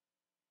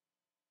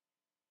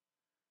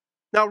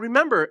 Now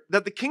remember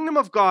that the kingdom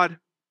of God,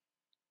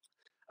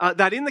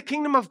 in the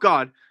kingdom of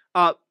God,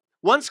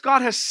 once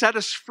God has set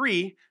us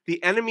free,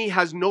 the enemy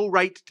has no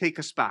right to take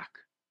us back.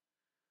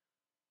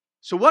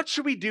 So what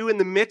should we do in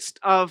the midst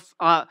of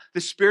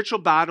the spiritual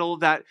battle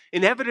that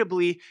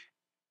inevitably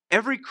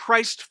every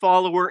Christ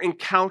follower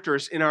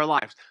encounters in our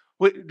lives?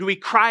 Do we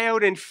cry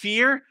out in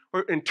fear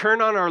and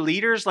turn on our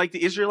leaders like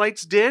the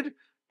Israelites did?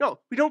 No,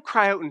 we don't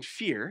cry out in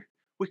fear.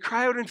 We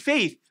cry out in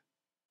faith.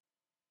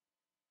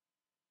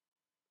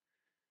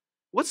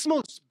 What's the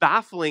most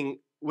baffling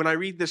when I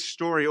read this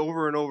story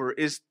over and over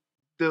is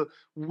the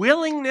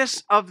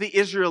willingness of the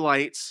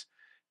Israelites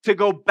to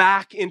go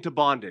back into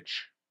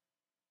bondage,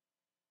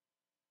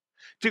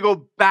 to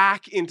go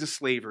back into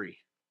slavery.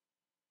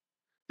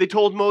 They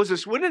told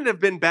Moses, wouldn't it have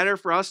been better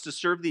for us to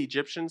serve the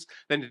Egyptians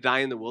than to die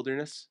in the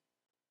wilderness?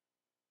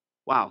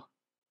 Wow.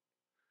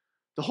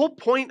 The whole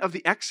point of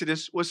the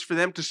Exodus was for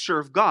them to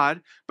serve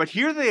God, but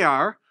here they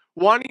are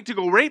wanting to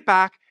go right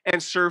back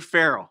and serve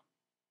Pharaoh.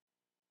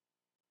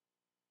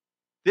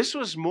 This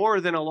was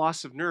more than a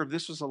loss of nerve.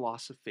 This was a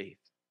loss of faith.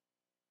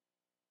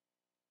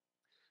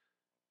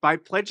 By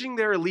pledging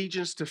their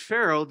allegiance to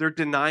Pharaoh, they're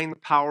denying the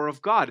power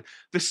of God.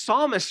 The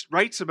psalmist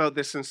writes about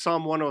this in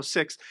Psalm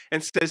 106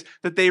 and says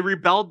that they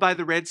rebelled by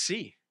the Red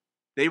Sea.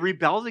 They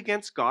rebelled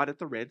against God at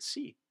the Red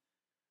Sea.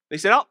 They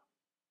said, oh,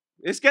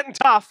 it's getting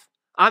tough.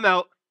 I'm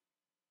out.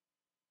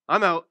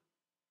 I'm out.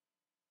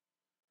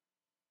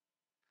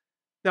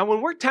 Now, when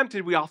we're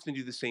tempted, we often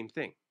do the same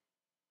thing.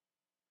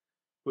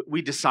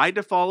 We decide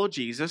to follow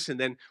Jesus, and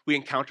then we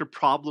encounter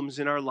problems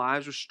in our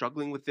lives. We're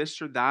struggling with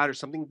this or that, or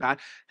something bad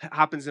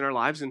happens in our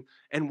lives.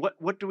 And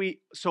what do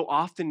we so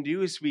often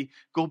do is we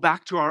go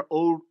back to our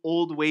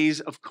old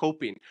ways of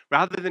coping.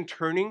 Rather than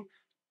turning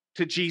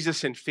to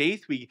Jesus in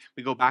faith, we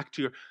go back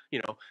to,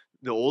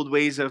 the old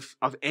ways of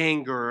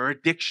anger or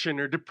addiction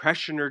or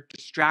depression or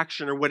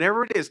distraction or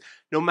whatever it is.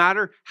 No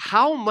matter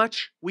how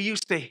much we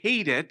used to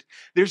hate it,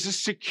 there's a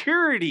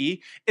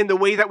security in the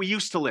way that we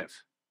used to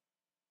live.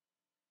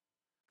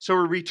 So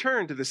we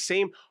return to the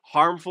same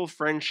harmful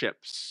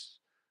friendships,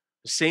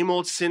 the same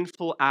old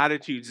sinful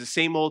attitudes, the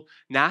same old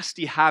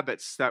nasty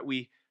habits that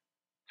we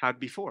had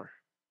before.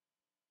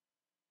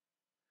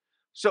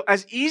 So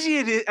as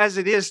easy as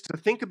it is to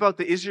think about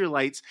the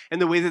Israelites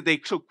and the way that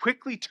they so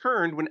quickly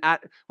turned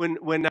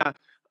when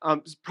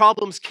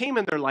problems came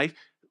in their life,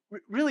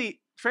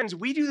 really, friends,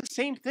 we do the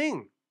same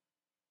thing.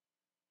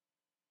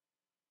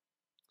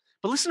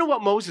 But listen to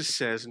what Moses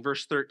says in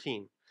verse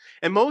 13.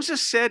 And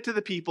Moses said to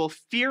the people,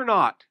 fear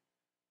not.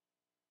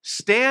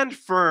 Stand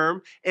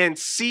firm and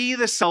see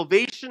the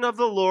salvation of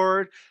the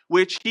Lord,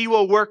 which he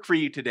will work for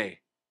you today.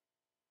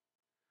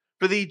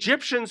 For the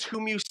Egyptians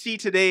whom you see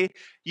today,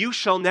 you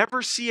shall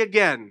never see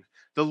again.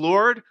 The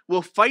Lord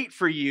will fight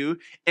for you,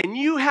 and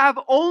you have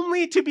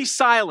only to be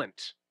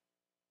silent.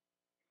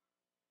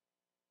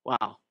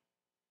 Wow.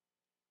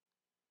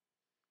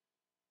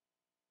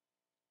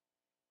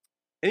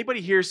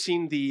 Anybody here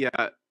seen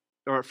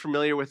or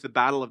familiar with the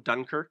Battle of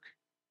Dunkirk,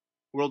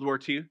 World War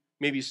II?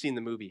 Maybe you've seen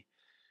the movie.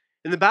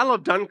 In the Battle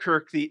of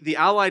Dunkirk, the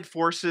Allied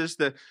forces,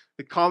 the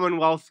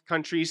Commonwealth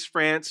countries,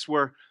 France,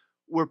 were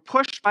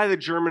pushed by the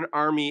German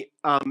army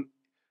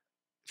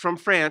from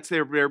France.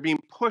 They were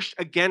being pushed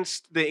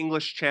against the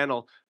English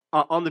Channel,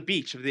 on the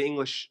beach of the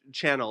English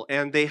Channel,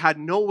 and they had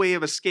no way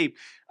of escape.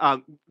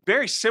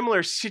 Very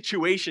similar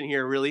situation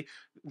here, really.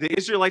 The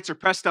Israelites are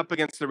pressed up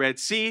against the Red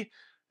Sea.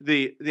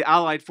 The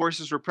Allied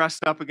forces were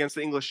pressed up against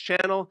the English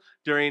Channel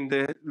during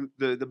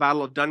the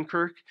Battle of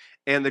Dunkirk,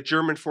 and the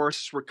German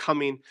forces were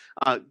coming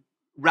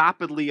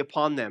rapidly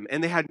upon them,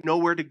 and they had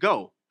nowhere to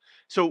go.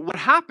 So what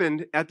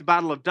happened at the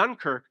Battle of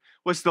Dunkirk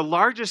was the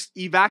largest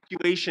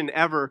evacuation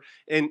ever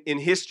in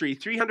history.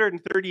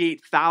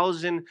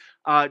 338,000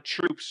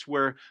 troops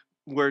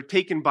were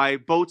taken by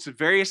boats of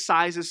various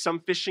sizes, some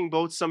fishing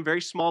boats, some very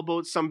small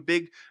boats, some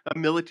big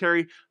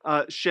military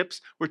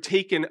ships were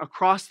taken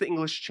across the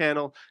English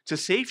Channel to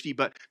safety.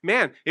 But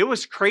man, it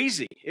was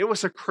crazy. It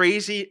was a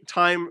crazy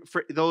time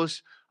for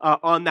those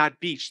on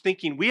that beach,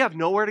 thinking we have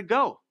nowhere to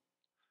go.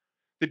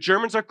 The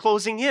Germans are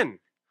closing in.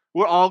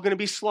 We're all going to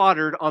be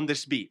slaughtered on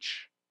this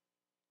beach.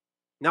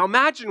 Now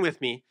imagine with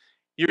me,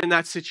 you're in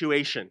that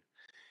situation.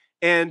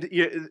 And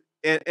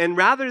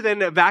rather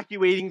than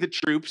evacuating the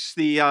troops,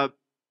 the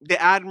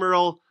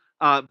Admiral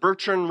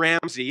Bertrand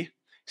Ramsay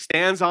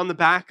stands on the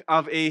back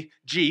of a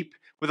Jeep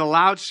with a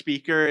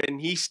loudspeaker,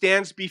 and he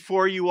stands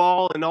before you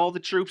all and all the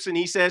troops, and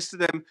he says to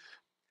them,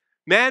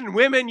 men,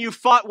 women, you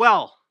fought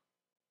well.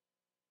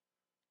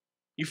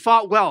 You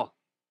fought well.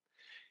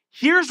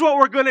 Here's what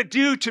we're going to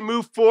do to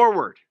move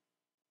forward.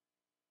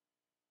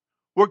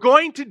 We're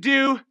going to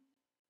do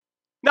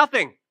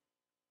nothing.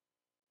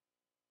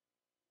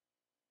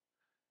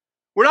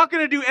 We're not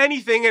going to do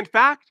anything. In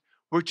fact,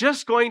 we're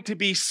just going to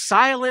be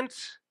silent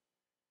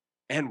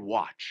and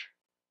watch.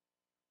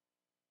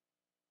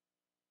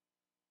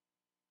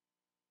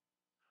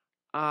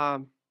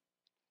 No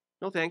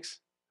thanks.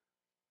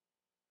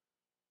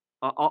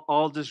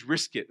 I'll just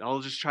risk it.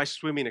 I'll just try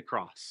swimming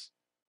across.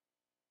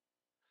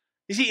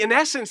 You see, in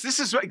essence, this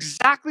is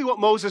exactly what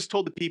Moses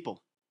told the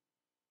people.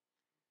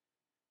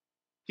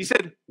 He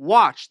said,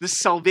 watch the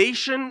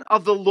salvation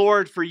of the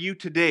Lord for you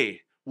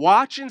today.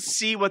 Watch and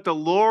see what the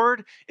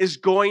Lord is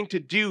going to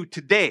do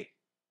today.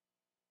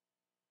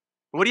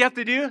 What do you have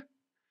to do?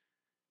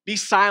 Be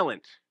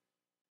silent.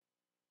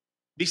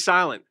 Be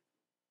silent.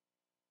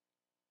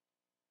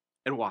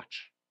 And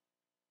watch.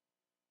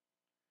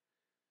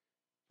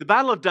 The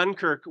Battle of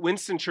Dunkirk,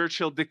 Winston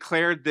Churchill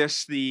declared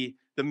this the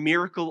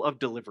miracle of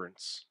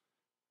deliverance.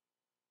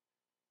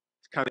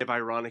 It's kind of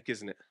ironic,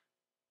 isn't it?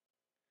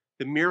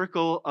 the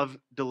miracle of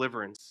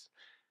deliverance.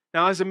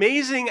 Now, as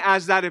amazing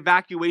as that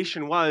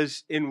evacuation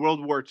was in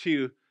World War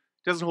II, it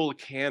doesn't hold a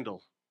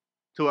candle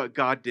to what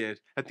God did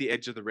at the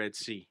edge of the Red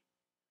Sea.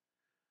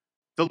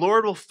 The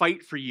Lord will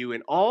fight for you,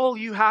 and all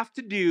you have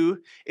to do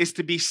is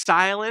to be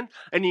silent,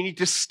 and you need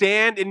to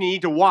stand and you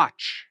need to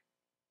watch.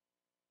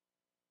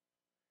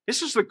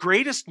 This was the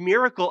greatest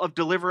miracle of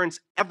deliverance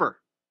ever.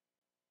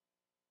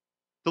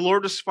 The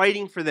Lord was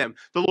fighting for them.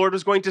 The Lord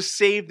was going to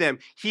save them.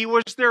 He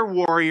was their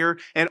warrior,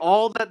 and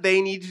all that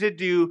they needed to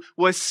do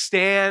was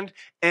stand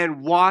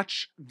and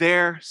watch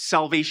their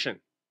salvation.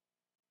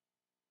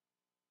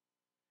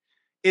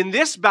 In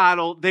this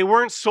battle, they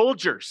weren't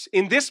soldiers.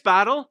 In this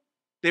battle,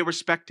 they were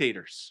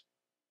spectators.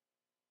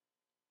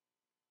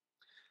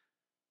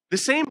 The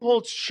same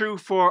holds true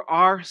for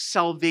our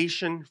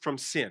salvation from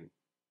sin.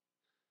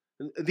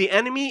 The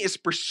enemy is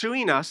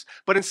pursuing us,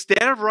 but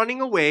instead of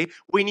running away,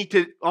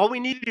 all we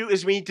need to do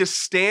is we need to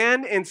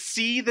stand and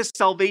see the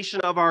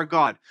salvation of our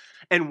God.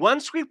 And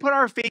once we put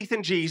our faith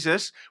in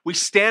Jesus, we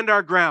stand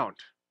our ground.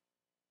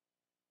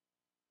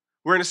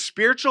 We're in a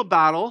spiritual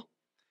battle,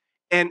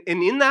 and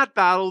in that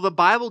battle, the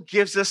Bible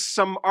gives us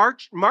some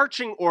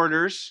marching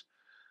orders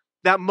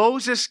that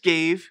Moses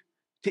gave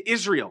to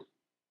Israel.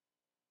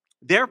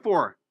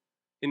 Therefore,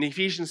 in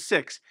Ephesians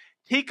 6,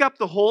 take up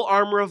the whole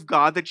armor of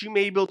God that you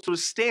may be able to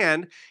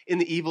stand in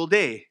the evil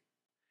day,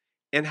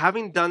 and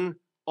having done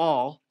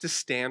all, to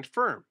stand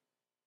firm.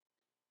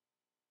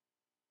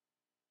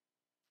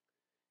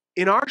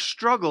 In our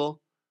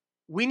struggle,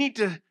 we need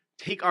to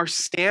take our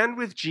stand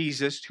with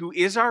Jesus, who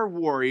is our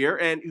warrior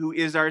and who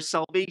is our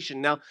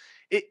salvation. Now,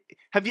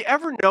 have you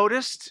ever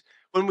noticed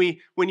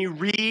when you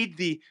read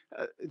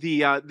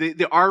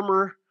the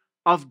armor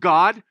of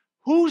God,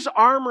 whose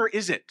armor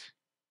is it?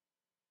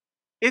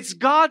 It's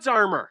God's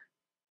armor.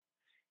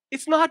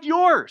 It's not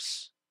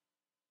yours.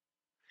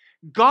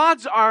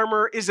 God's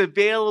armor is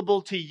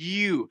available to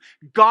you.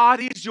 God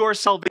is your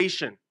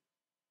salvation.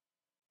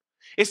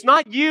 It's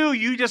not you.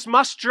 You just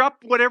muster up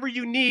whatever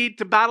you need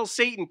to battle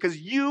Satan because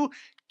you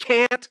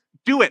can't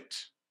do it.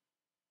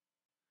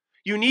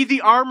 You need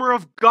the armor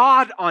of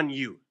God on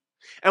you.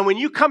 And when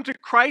you come to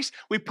Christ,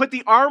 we put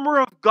the armor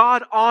of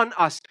God on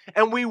us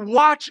and we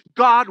watch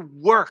God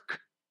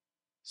work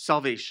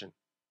salvation.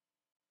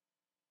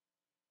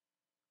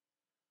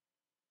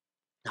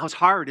 Now it's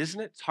hard,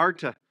 isn't it? It's hard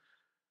to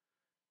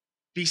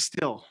be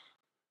still.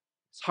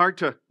 It's hard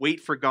to wait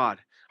for God.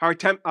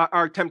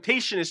 Our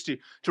temptation is to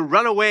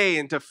run away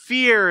and to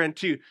fear and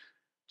to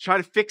try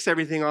to fix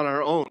everything on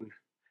our own.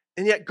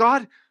 And yet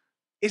God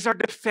is our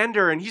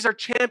defender and He's our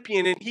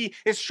champion and He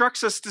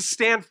instructs us to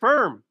stand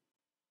firm.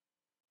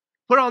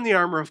 Put on the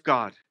armor of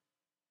God.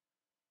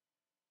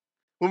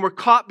 When we're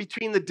caught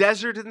between the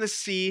desert and the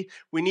sea,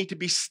 we need to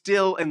be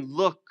still and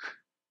look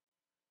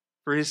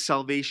for His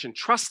salvation.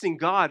 Trusting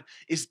God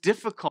is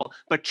difficult,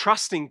 but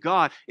trusting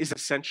God is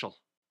essential.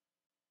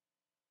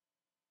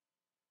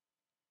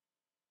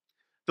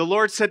 The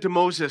Lord said to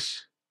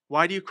Moses,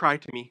 "Why do you cry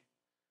to me?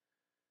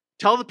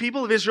 Tell the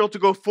people of Israel to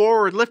go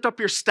forward, lift up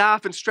your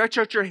staff and stretch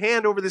out your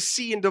hand over the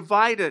sea and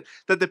divide it,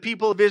 that the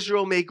people of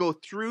Israel may go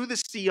through the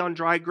sea on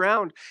dry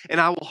ground. And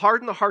I will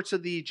harden the hearts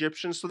of the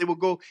Egyptians so they will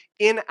go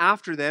in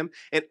after them,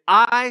 and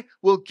I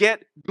will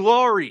get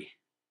glory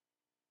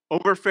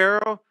over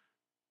Pharaoh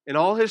and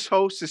all his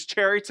hosts, his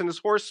chariots and his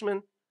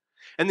horsemen.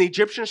 And the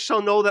Egyptians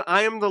shall know that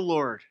I am the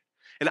Lord,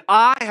 and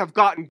I have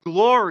gotten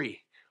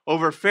glory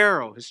over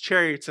Pharaoh, his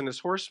chariots and his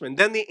horsemen."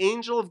 Then the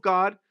angel of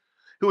God,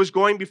 who was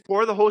going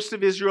before the host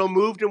of Israel,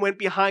 moved and went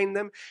behind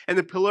them, and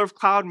the pillar of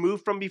cloud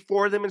moved from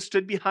before them and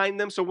stood behind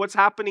them. So what's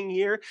happening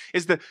here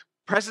is the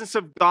presence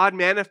of God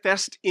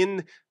manifest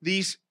in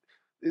this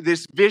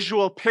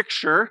visual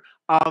picture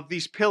of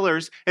these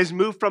pillars has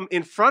moved from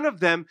in front of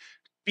them,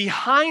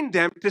 behind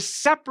them, to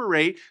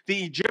separate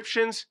the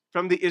Egyptians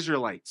from the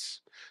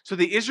Israelites. So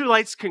the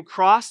Israelites can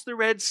cross the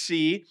Red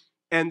Sea,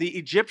 and the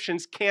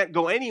Egyptians can't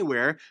go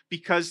anywhere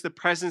because the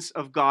presence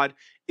of God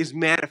is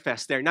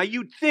manifest there. Now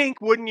you'd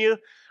think, wouldn't you?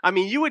 I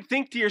mean, you would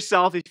think to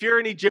yourself, if you're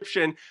an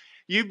Egyptian,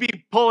 you'd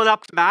be pulling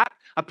up to that,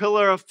 a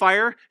pillar of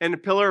fire and a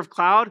pillar of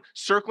cloud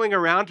circling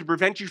around to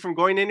prevent you from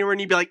going anywhere,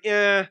 and you'd be like,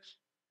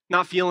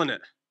 not feeling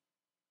it.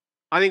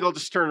 I think I'll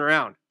just turn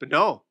around. But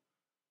no,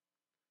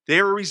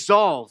 they were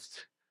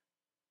resolved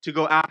to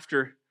go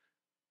after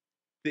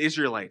the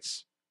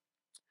Israelites.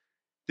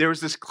 There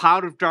was this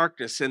cloud of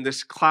darkness and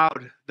this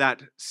cloud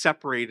that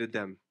separated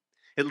them.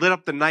 It lit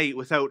up the night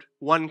without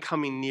one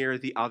coming near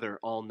the other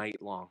all night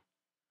long.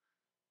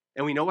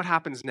 And we know what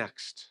happens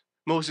next.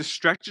 Moses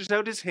stretches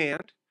out his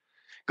hand.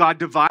 God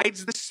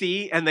divides the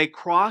sea, and they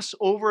cross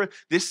over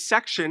this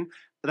section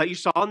that you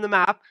saw on the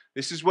map.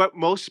 This is what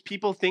most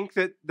people think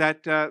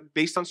that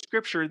based on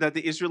Scripture, that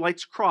the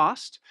Israelites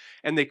crossed.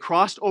 And they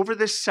crossed over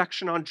this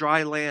section on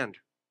dry land.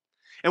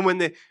 And when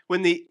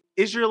the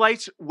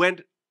Israelites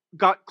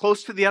got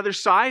close to the other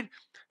side,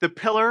 the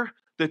pillar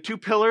the two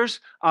pillars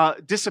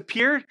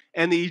disappeared,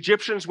 and the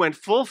Egyptians went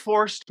full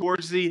force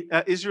towards the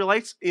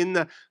Israelites in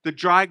the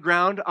dry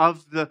ground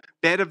of the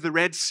bed of the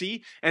Red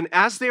Sea. And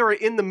as they were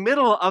in the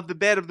middle of the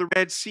bed of the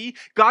Red Sea,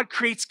 God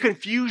creates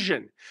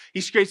confusion.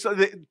 He creates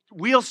the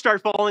wheels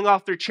start falling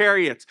off their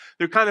chariots.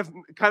 They're kind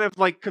of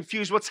like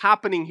confused. What's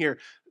happening here?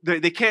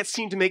 They can't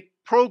seem to make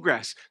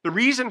progress. The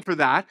reason for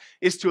that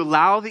is to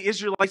allow the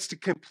Israelites to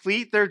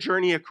complete their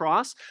journey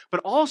across,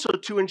 but also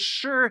to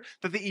ensure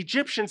that the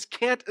Egyptians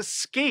can't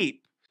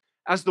escape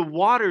as the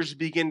waters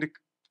begin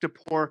to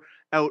pour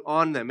out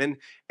on them.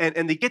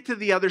 And they get to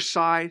the other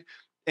side,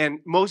 and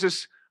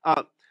Moses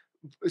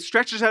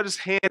stretches out his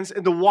hands,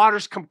 and the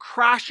waters come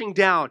crashing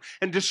down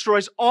and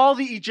destroys all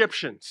the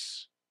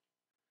Egyptians.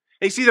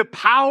 And you see the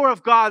power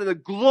of God and the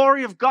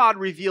glory of God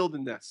revealed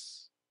in this.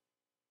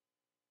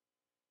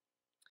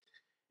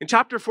 And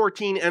chapter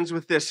 14 ends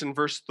with this in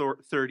verse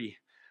 30.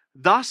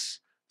 Thus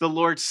the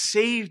Lord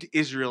saved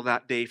Israel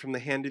that day from the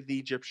hand of the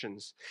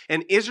Egyptians.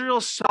 And Israel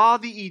saw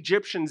the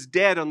Egyptians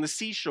dead on the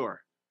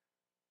seashore.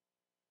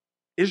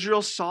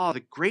 Israel saw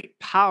the great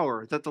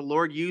power that the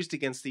Lord used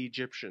against the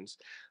Egyptians.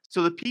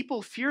 So the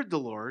people feared the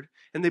Lord,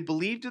 and they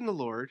believed in the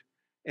Lord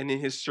and in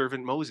his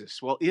servant Moses.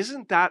 Well,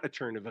 isn't that a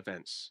turn of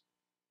events?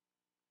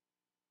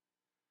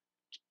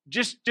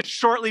 Just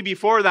shortly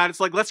before that, it's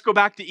like, let's go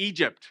back to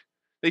Egypt.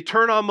 They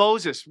turn on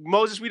Moses.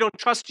 Moses, we don't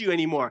trust you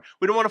anymore.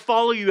 We don't want to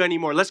follow you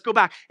anymore. Let's go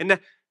back. And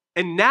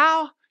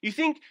now,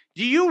 do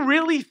you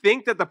really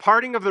think that the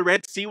parting of the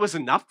Red Sea was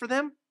enough for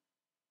them?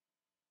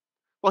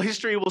 Well,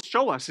 history will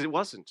show us it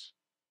wasn't.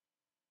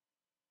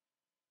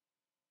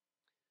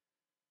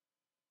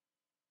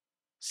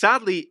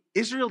 Sadly,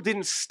 Israel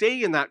didn't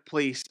stay in that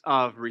place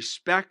of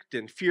respect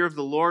and fear of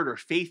the Lord or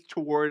faith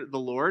toward the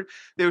Lord.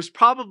 There was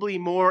probably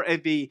more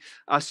of a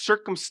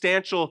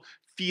circumstantial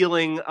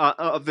feeling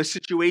of the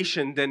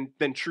situation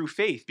than true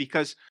faith,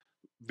 because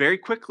very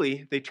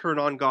quickly they turn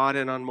on God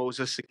and on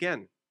Moses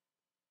again.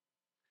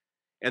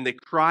 And they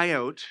cry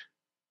out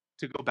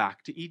to go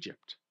back to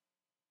Egypt.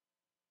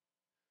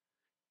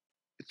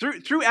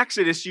 Through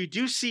Exodus, you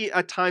do see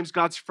at times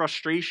God's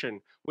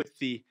frustration with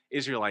the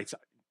Israelites.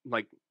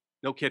 Like,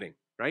 no kidding,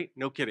 right?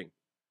 No kidding.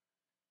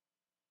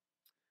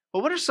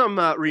 Well, what are some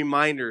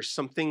reminders,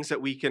 some things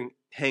that we can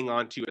hang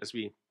on to as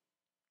we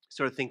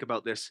sort of think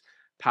about this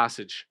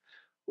passage?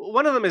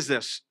 One of them is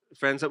this,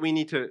 friends, that we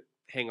need to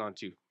hang on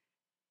to.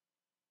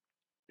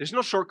 There's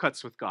no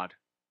shortcuts with God.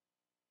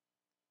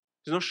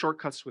 There's no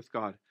shortcuts with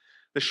God.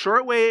 The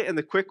short way and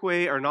the quick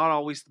way are not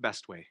always the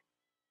best way.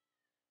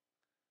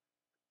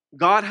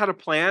 God had a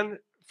plan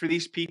for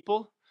these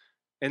people,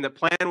 and the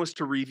plan was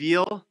to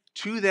reveal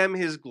to them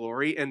his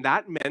glory, and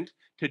that meant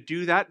to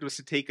do that was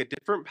to take a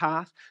different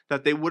path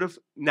that they would have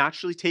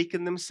naturally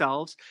taken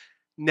themselves.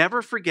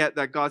 Never forget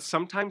that God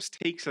sometimes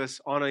takes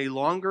us on a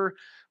longer,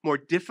 more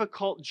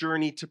difficult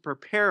journey to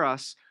prepare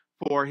us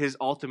for his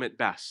ultimate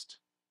best.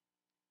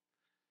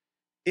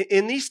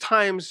 In these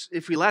times,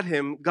 if we let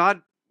him,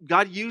 God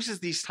uses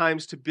these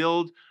times to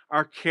build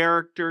our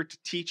character, to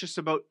teach us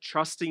about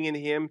trusting in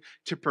him,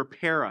 to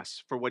prepare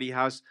us for what he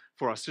has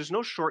for us. There's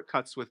no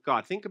shortcuts with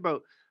God. Think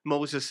about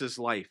Moses'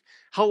 life.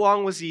 How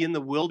long was he in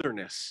the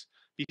wilderness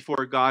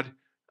before God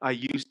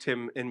used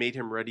him and made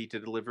him ready to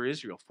deliver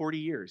Israel? 40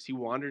 years. He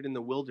wandered in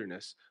the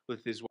wilderness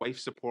with his wife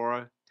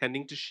Zipporah,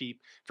 tending to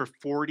sheep for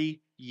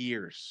 40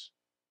 years.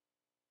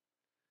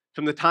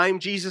 From the time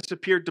Jesus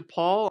appeared to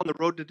Paul on the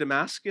road to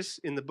Damascus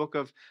in the book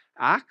of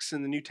Acts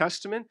in the New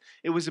Testament,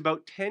 it was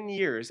about 10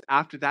 years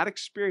after that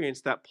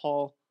experience that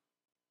Paul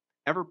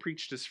ever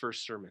preached his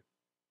first sermon.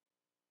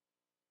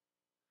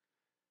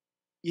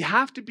 You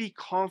have to be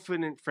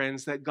confident,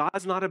 friends, that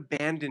God's not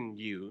abandoned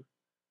you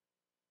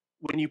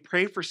when you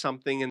pray for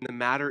something and the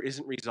matter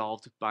isn't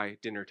resolved by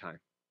dinner time.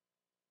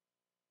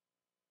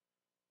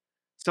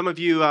 Some of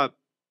you are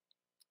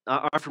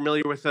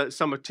familiar with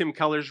some of Tim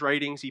Keller's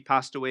writings. He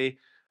passed away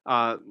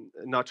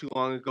not too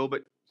long ago,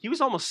 but he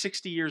was almost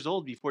 60 years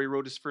old before he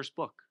wrote his first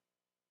book.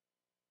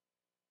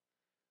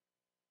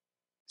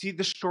 See,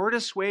 the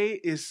shortest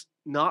way is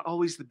not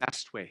always the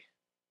best way.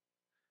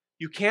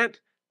 You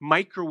can't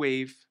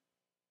microwave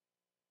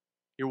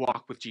your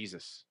walk with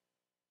Jesus.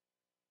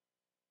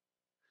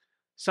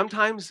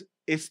 Sometimes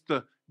it's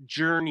the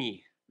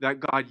journey that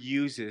God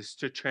uses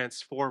to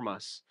transform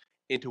us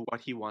into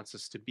what he wants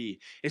us to be.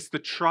 It's the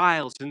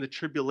trials and the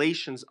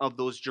tribulations of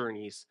those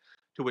journeys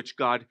to which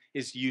God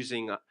is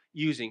using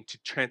to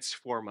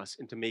transform us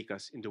and to make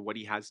us into what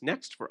he has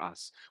next for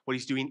us, what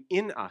he's doing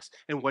in us,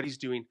 and what he's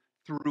doing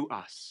through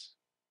us.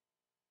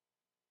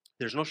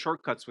 There's no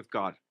shortcuts with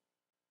God.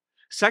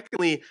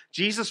 Secondly,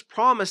 Jesus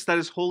promised that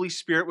his Holy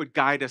Spirit would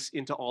guide us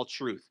into all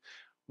truth.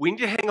 We need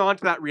to hang on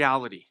to that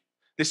reality.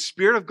 The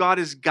Spirit of God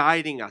is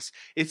guiding us.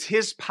 It's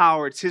his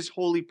power. It's his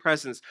holy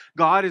presence.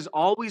 God is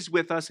always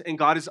with us, and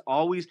God is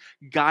always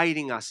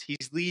guiding us.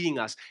 He's leading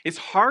us. It's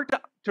hard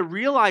to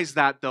realize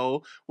that,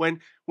 though, when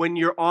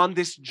you're on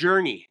this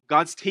journey.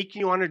 God's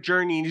taking you on a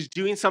journey, and he's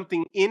doing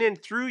something in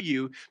and through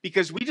you,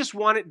 because we just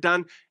want it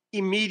done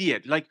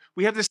immediate. Like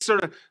we have this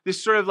sort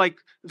of like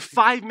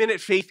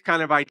 5-minute faith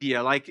kind of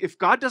idea. Like if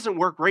God doesn't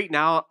work right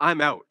now,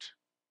 I'm out.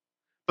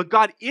 But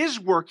God is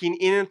working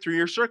in and through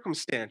your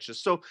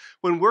circumstances. So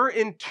when we're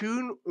in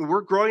tune, when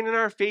we're growing in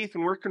our faith,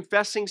 when we're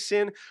confessing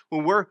sin,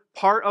 when we're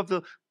part of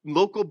the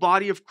local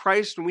body of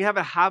Christ, when we have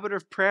a habit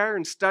of prayer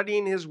and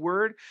studying his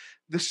word,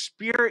 the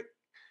Spirit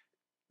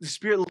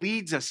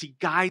leads us, he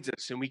guides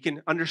us, and we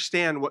can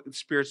understand what the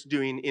Spirit's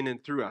doing in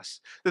and through us.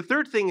 The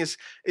third thing is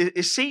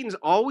Satan's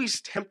always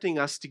tempting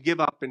us to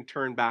give up and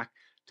turn back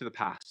to the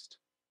past.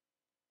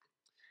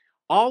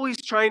 Always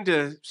trying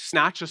to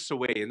snatch us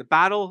away. And the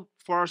battle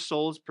for our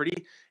soul is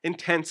pretty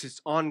intense. It's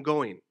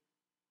ongoing.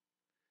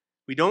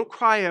 We don't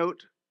cry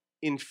out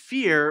in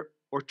fear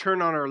or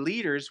turn on our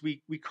leaders.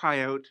 We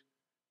cry out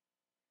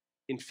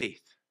in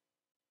faith.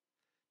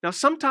 Now,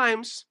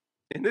 sometimes,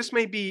 and this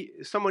may be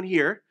someone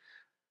here,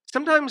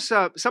 sometimes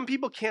some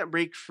people can't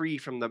break free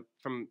from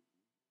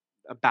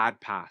a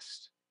bad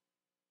past.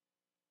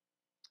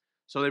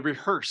 So they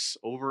rehearse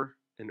over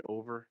and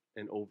over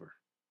and over.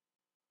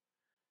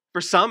 For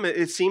some,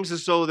 it seems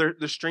as though they're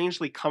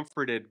strangely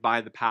comforted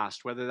by the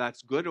past, whether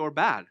that's good or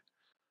bad,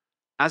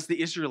 as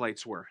the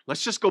Israelites were.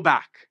 Let's just go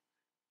back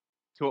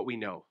to what we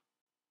know.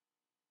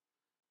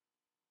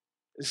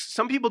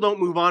 Some people don't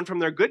move on from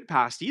their good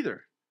past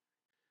either.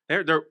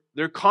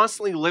 They're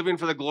constantly living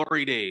for the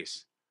glory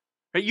days.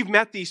 Right? You've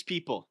met these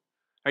people.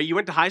 Right? You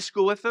went to high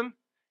school with them, and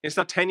it's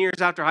now 10 years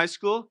after high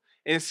school,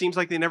 and it seems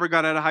like they never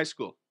got out of high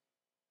school.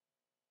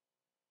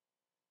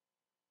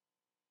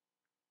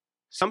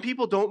 Some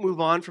people don't move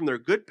on from their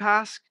good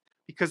past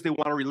because they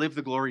want to relive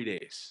the glory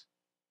days.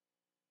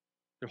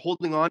 They're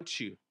holding on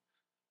to.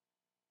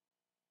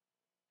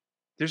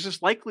 There's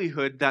this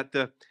likelihood that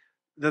the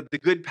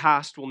good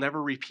past will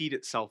never repeat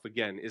itself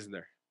again, isn't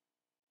there?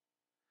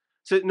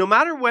 So no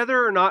matter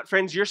whether or not,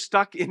 friends, you're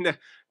stuck in the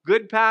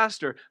good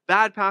past or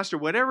bad past or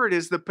whatever it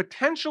is, the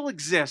potential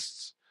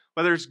exists,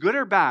 whether it's good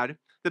or bad,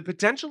 the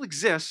potential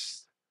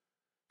exists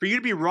for you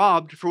to be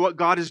robbed for what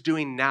God is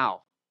doing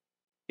now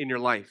in your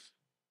life.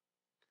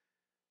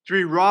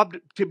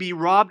 To be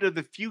robbed of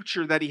the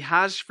future that he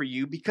has for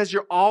you because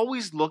you're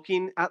always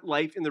looking at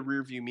life in the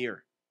rearview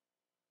mirror.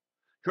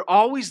 You're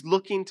always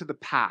looking to the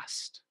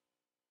past.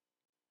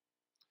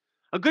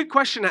 A good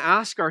question to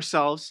ask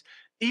ourselves,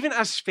 even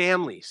as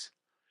families,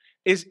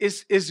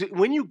 is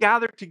when you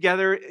gather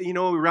together,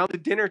 around the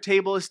dinner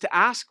table, is to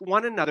ask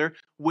one another,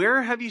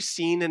 where have you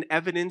seen an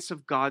evidence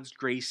of God's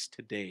grace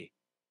today?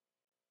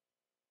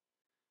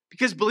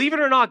 Because believe it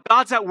or not,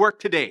 God's at work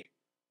today.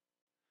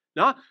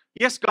 No?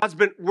 Yes, God's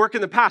been working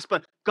in the past,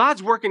 but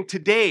God's working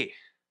today.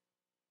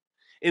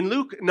 In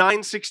Luke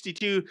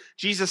 9:62,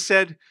 Jesus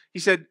said,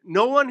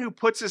 no one who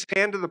puts his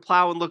hand to the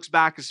plow and looks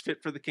back is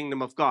fit for the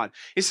kingdom of God.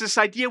 It's this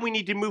idea we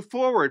need to move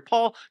forward.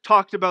 Paul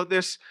talked about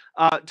this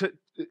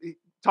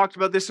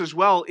as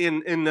well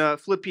in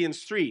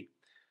Philippians 3. He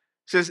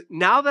says,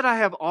 now that I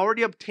have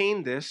already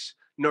obtained this,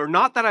 no,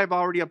 not that I've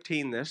already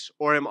obtained this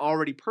or am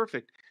already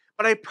perfect,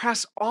 but I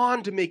press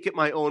on to make it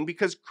my own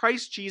because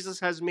Christ Jesus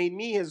has made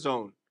me his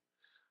own.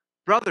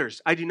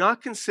 Brothers, I do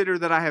not consider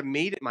that I have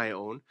made it my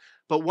own,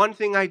 but one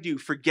thing I do,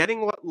 forgetting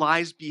what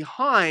lies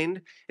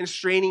behind and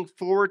straining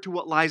forward to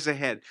what lies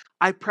ahead.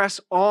 I press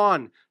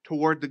on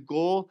toward the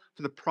goal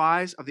for the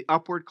prize of the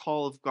upward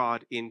call of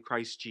God in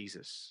Christ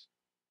Jesus.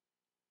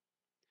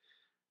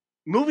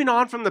 Moving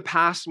on from the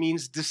past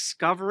means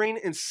discovering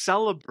and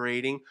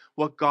celebrating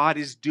what God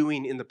is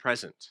doing in the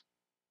present.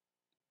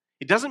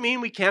 It doesn't mean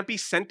we can't be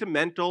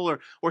sentimental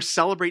or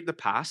celebrate the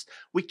past.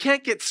 We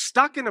can't get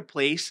stuck in a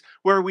place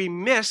where we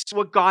miss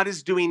what God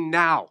is doing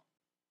now.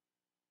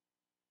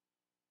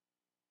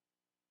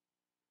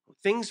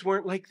 Things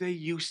weren't like they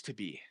used to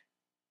be.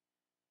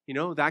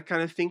 That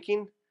kind of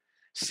thinking.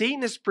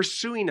 Satan is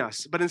pursuing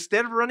us, but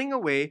instead of running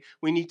away,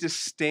 we need to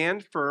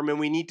stand firm and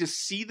we need to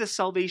see the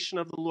salvation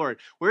of the Lord.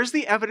 Where's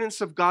the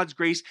evidence of God's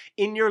grace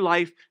in your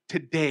life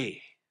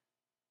today?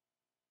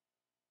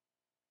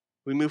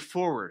 We move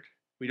forward.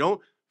 We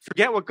don't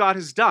forget what God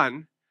has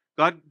done.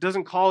 God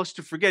doesn't call us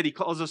to forget. He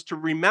calls us to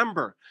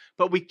remember.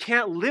 But we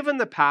can't live in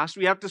the past.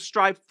 We have to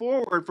strive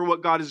forward for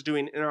what God is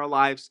doing in our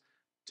lives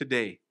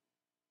today.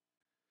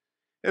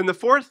 And the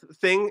fourth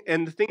thing,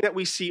 and the thing that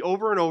we see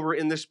over and over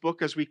in this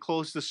book as we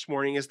close this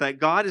morning, is that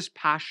God is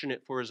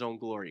passionate for his own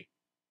glory.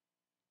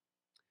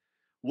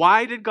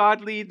 Why did God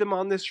lead them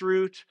on this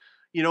route?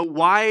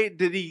 Why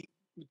did he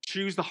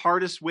choose the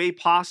hardest way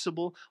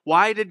possible?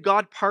 Why did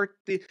God part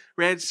the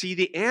Red Sea?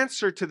 The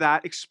answer to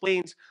that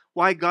explains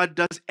why God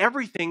does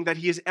everything that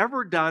he has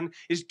ever done,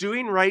 is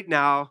doing right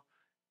now,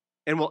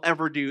 and will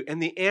ever do.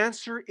 And the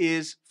answer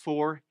is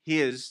for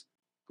his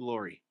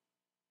glory.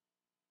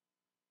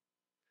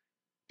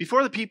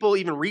 Before the people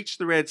even reached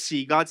the Red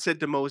Sea, God said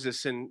to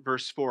Moses in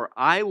verse 4,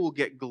 I will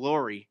get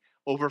glory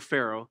over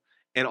Pharaoh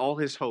and all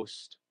his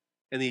host,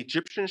 and the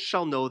Egyptians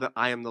shall know that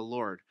I am the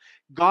Lord.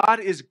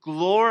 God is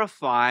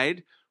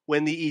glorified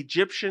when the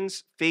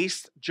Egyptians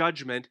faced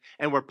judgment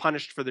and were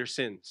punished for their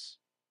sins.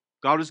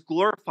 God is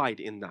glorified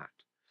in that.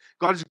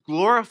 God is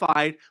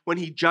glorified when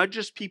he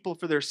judges people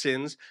for their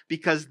sins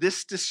because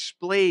this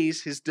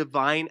displays his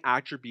divine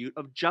attribute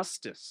of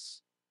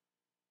justice.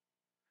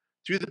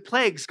 Through the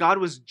plagues, God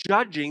was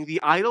judging the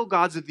idol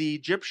gods of the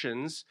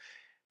Egyptians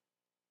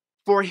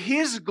for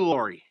his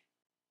glory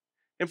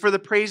and for the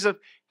praise of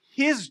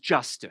his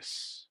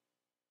justice.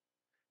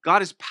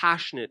 God is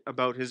passionate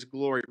about his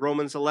glory.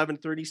 Romans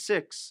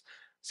 11:36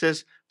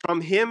 says,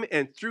 "From him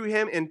and through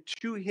him and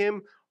to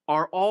him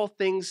are all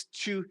things.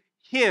 To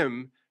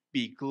him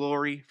be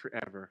glory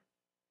forever."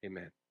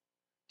 Amen.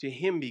 To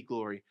him be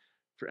glory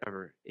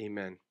forever.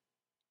 Amen.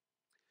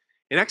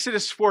 In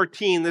Exodus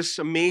 14, this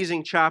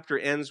amazing chapter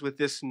ends with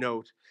this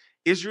note.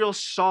 Israel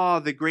saw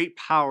the great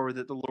power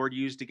that the Lord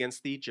used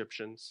against the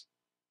Egyptians.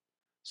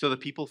 So the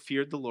people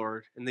feared the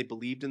Lord, and they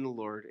believed in the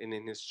Lord and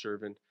in his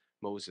servant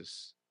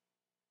Moses.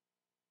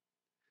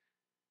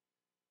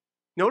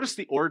 Notice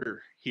the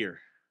order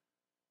here.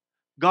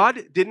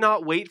 God did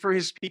not wait for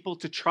his people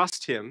to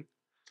trust him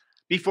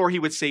before he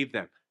would save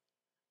them.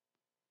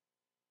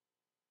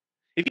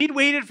 If he'd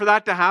waited for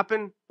that to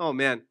happen, oh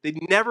man, they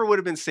never would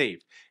have been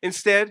saved.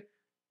 Instead,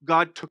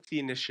 God took the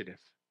initiative.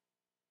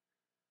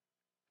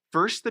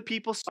 First, the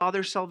people saw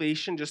their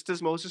salvation just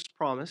as Moses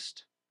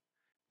promised.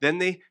 Then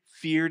they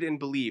feared and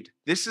believed.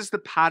 This is the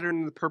pattern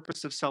and the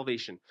purpose of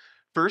salvation.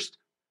 First,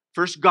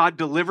 God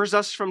delivers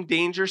us from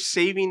danger,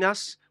 saving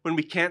us when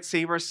we can't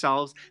save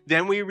ourselves.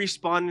 Then we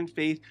respond in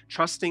faith,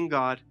 trusting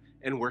God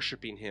and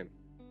worshiping him.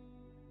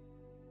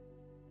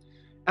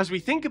 As we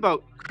think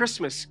about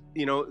Christmas,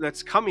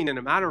 that's coming in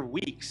a matter of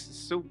weeks,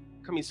 it's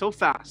coming so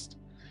fast.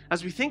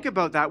 As we think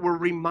about that, we're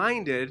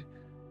reminded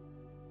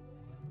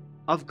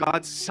of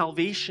God's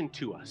salvation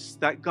to us,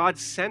 that God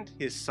sent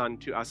his son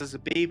to us as a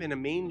babe in a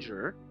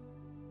manger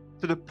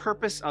for the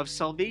purpose of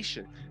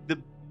salvation.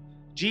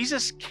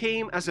 Jesus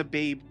came as a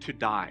babe to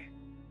die.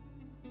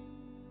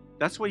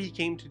 That's what he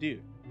came to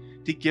do,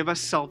 to give us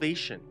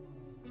salvation.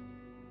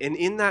 And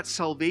in that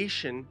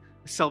salvation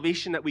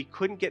that we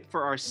couldn't get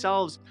for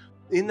ourselves,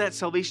 in that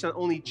salvation that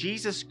only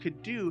Jesus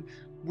could do,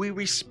 we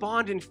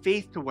respond in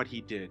faith to what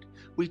he did.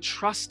 We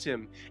trust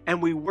him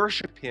and we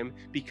worship him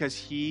because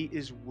he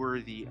is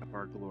worthy of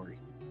our glory.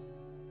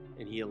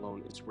 And he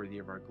alone is worthy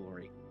of our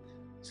glory.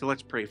 So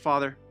let's pray.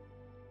 Father,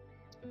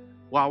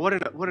 wow, what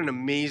an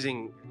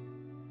amazing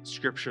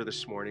scripture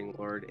this morning,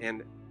 Lord.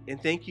 And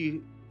thank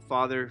you,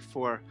 Father,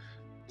 for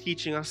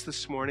teaching us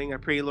this morning. I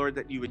pray, Lord,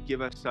 that you would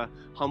give us a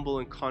humble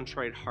and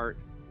contrite heart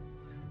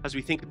as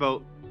we think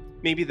about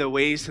maybe the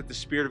ways that the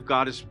Spirit of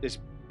God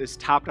is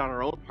tapped on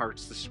our own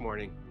hearts this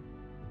morning.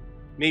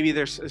 Maybe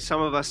there's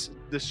some of us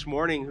this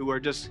morning who are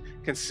just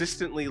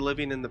consistently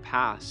living in the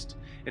past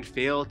and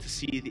fail to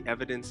see the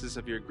evidences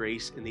of your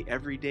grace in the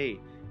everyday,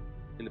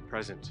 in the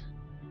present.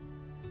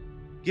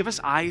 Give us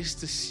eyes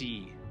to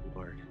see,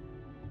 Lord,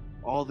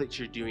 all that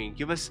you're doing.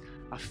 Give us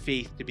a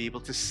faith to be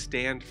able to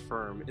stand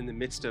firm in the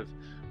midst of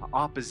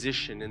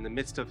opposition, in the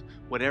midst of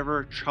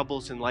whatever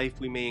troubles in life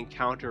we may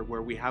encounter,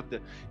 where we have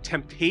the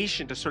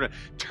temptation to sort of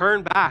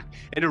turn back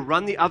and to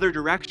run the other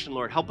direction.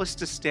 Lord, help us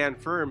to stand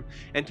firm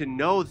and to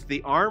know that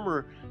the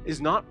armor is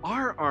not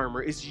our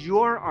armor, it's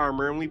your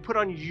armor. And when we put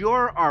on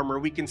your armor,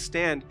 we can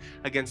stand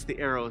against the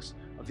arrows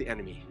of the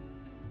enemy.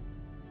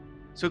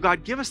 So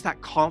God, give us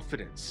that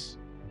confidence.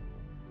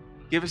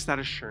 Give us that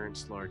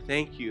assurance, Lord.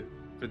 Thank you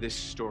for this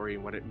story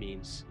and what it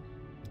means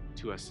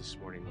to us this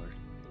morning, Lord.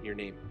 In your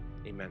name,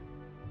 amen.